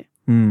watch it?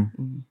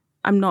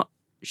 I'm not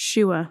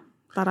sure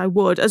that I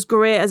would, as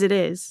great as it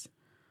is.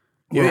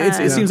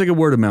 Yeah, it seems like a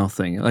word of mouth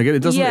thing. Like it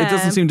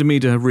doesn't seem to me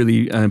to have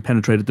really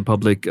penetrated the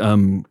public.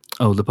 The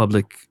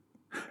public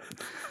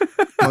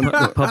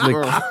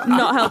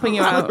not helping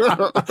you out.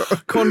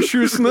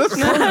 Consciousness.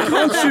 Nah,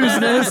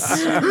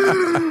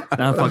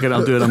 fuck it,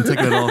 I'll do it. I'm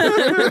taking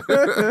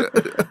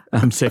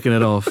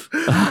it off.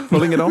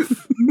 Pulling it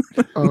off.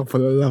 Oh, for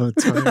the love of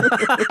time.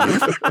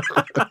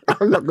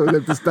 I'm not going to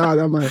live this down,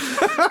 am I?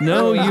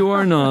 No, you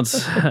are not.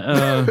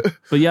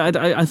 But yeah,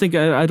 I think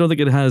I don't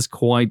think it has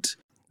quite.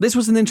 This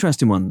was an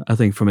interesting one, I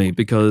think, for me,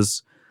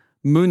 because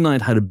Moon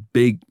Knight had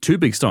two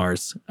big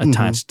stars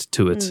attached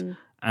to it.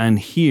 And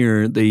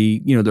here,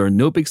 there are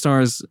no big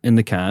stars in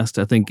the cast.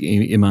 I think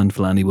Iman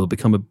Vellani will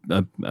become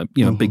a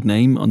big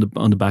name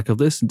on the back of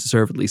this, and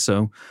deservedly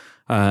so.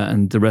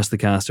 And the rest of the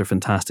cast are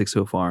fantastic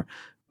so far.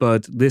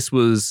 But this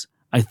was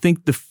I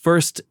think the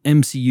first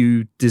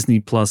MCU Disney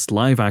Plus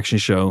live action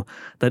show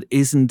that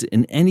isn't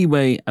in any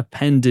way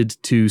appended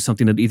to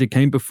something that either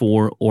came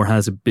before or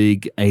has a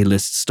big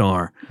A-list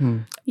star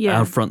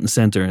out front and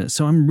center.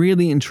 So I'm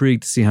really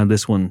intrigued to see how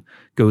this one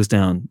goes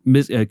down.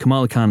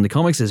 Kamala Khan in the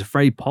comics is a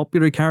very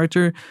popular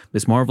character.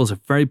 Ms. Marvel's a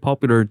very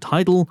popular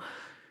title.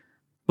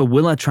 But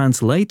will that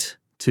translate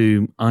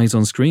to eyes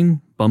on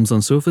screen, bums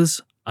on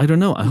sofas? I don't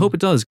know. I hope it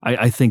does.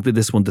 I think that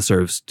this one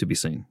deserves to be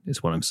seen,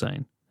 is what I'm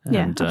saying.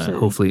 And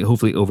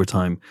hopefully over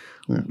time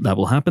that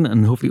will happen,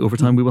 and hopefully over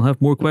time we will have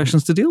more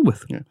questions to deal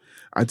with. Yeah,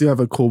 I do have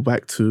a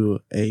callback to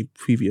a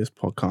previous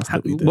podcast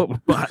that we did.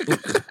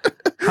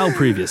 How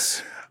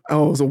previous?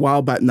 Oh, it was a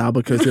while back now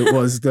because it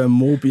was the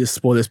Morbius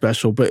spoiler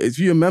special. But if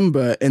you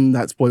remember, in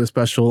that spoiler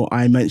special,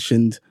 I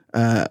mentioned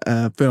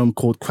a film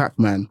called Crap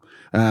Man.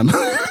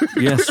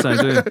 Yes,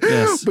 I do.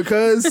 Yes,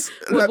 because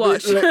let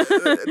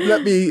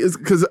me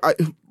because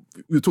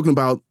we were talking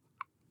about,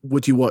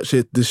 would you watch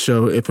this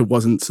show if it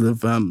wasn't sort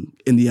of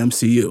in the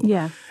MCU?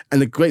 Yeah. And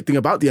the great thing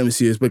about the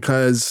MCU is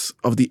because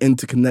of the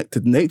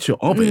interconnected nature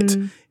of it,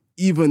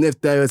 even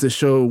if there is a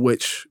show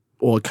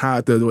or a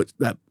character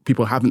that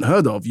people haven't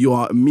heard of, you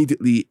are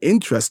immediately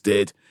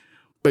interested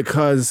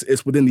because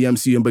it's within the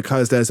MCU and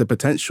because there's a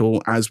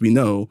potential, as we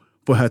know,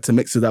 for her to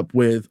mix it up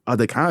with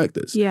other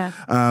characters. Yeah.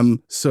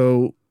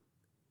 So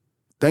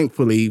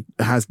thankfully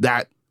it has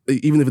that,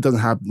 even if it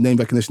doesn't have name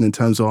recognition in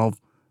terms of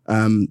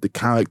the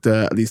character,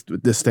 at least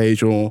at this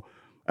stage, or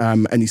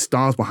any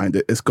stars behind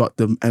it, it's got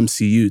the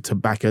MCU to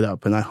back it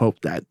up. And I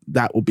hope that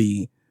will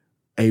be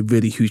a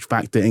really huge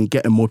factor in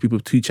getting more people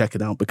to check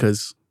it out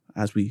because,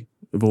 as we've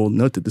all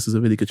noted, this is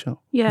a really good show.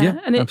 Yeah,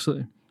 and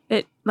absolutely.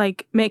 It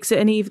like makes the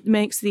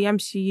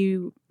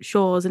MCU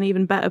shows an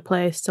even better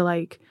place to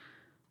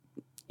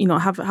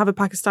have a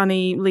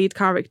Pakistani lead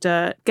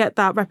character, get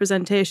that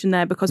representation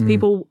there because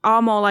people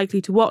are more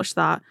likely to watch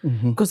that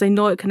because they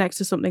know it connects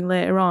to something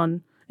later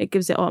on. It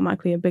gives it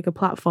automatically a bigger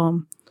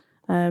platform.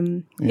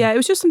 It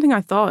was just something I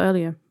thought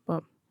earlier,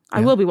 but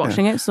I will be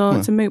watching it, so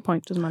it's a moot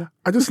point. Doesn't matter.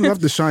 I just love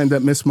the shine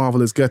that Miss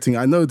Marvel is getting.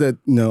 I know that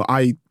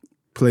I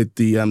played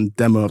the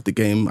demo of the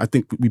game. I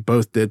think we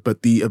both did,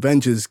 but the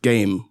Avengers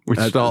game, which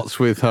starts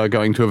with her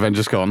going to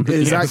AvengerCon.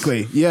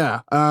 Exactly.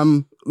 Yes.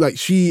 Yeah.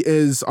 She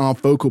is our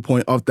focal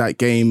point of that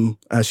game.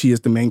 She is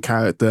the main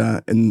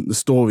character in the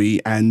story,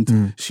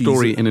 and she's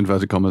story in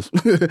inverted commas,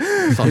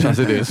 such as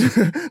it is.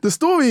 The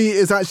story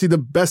is actually the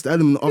best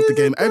element of the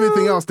game.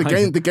 Everything else, the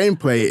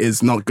gameplay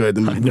is not good.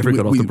 And I never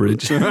got off the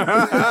bridge. The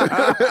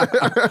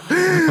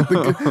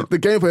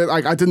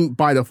gameplay, I didn't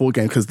buy the full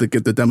game because the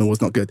demo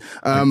was not good.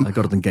 I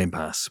got it in Game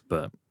Pass,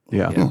 but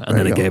and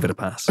then I gave it a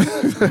pass.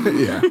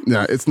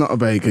 Yeah, it's not a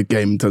very good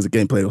game in terms of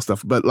gameplay or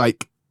stuff, but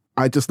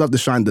I just love the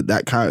shine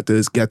that character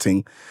is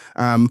getting.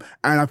 And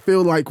I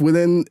feel like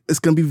it's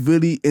going to be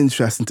really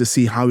interesting to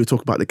see how we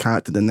talk about the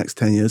character the next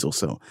 10 years or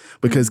so.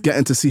 Because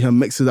getting to see her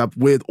mix it up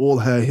with all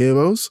her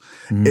heroes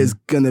is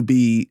going to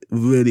be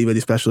really, really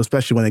special,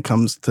 especially when it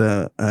comes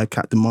to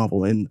Captain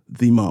Marvel in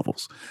The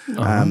Marvels.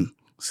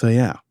 So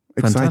yeah,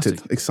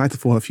 excited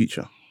for her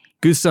future.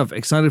 Good stuff.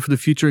 Excited for the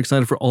future.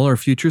 Excited for all our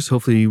futures.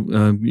 Hopefully,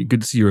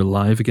 good to see you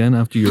alive again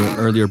after your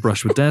earlier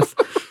brush with death.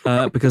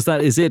 Because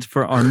that is it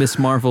for our Miss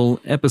Marvel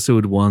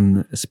Episode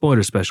 1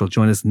 spoiler special.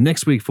 Join us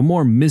next week for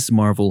more Miss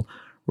Marvel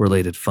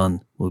related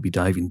fun. We'll be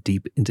diving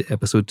deep into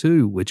Episode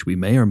 2, which we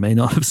may or may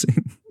not have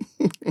seen.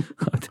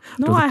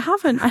 No, I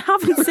haven't. I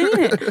haven't seen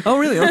it. Oh,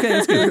 really? Okay,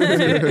 that's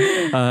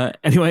good.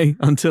 Anyway,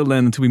 until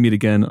then, until we meet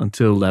again,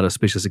 until that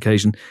auspicious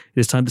occasion, it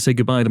is time to say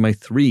goodbye to my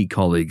 3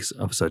 colleagues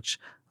of such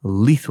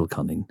lethal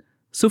cunning.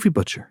 Sophie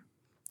Butcher.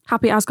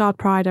 Happy Asgard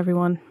Pride,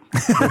 everyone.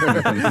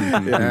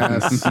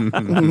 Yes.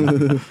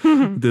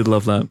 Did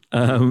love that.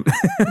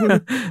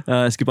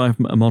 It's goodbye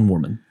from Amon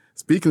Warmann.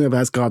 Speaking of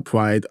Asgard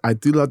Pride, I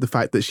do love the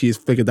fact that she has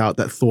figured out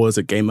that Thor is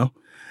a gamer.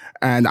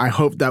 And I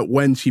hope that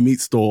when she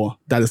meets Thor,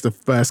 that is the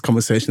first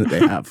conversation that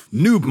they have.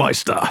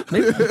 Noobmeister.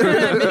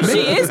 She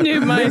is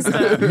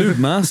Noobmeister.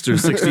 Noobmaster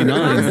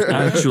 69,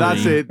 actually.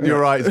 That's it. You're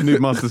right. It's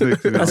Noobmaster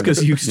 69. That's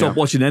because you stopped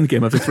watching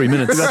Endgame after 3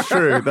 minutes. That's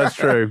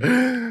true.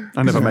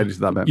 I never made it to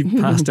that bit.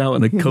 You passed out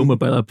in a coma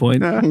by that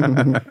point.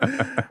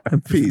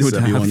 Peace,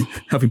 everyone.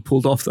 Having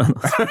pulled off that.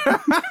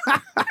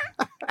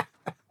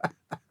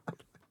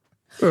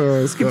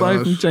 Goodbye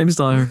from James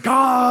Dyer.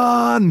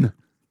 Gone!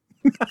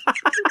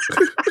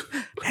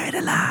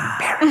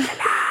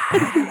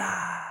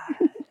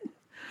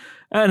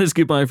 And it's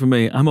goodbye from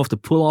me. I'm off to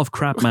pull off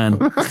Crap Man.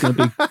 It's going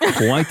to be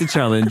quite the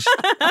challenge.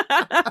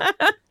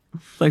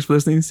 Thanks for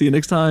listening. See you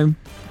next time.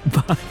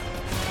 Bye.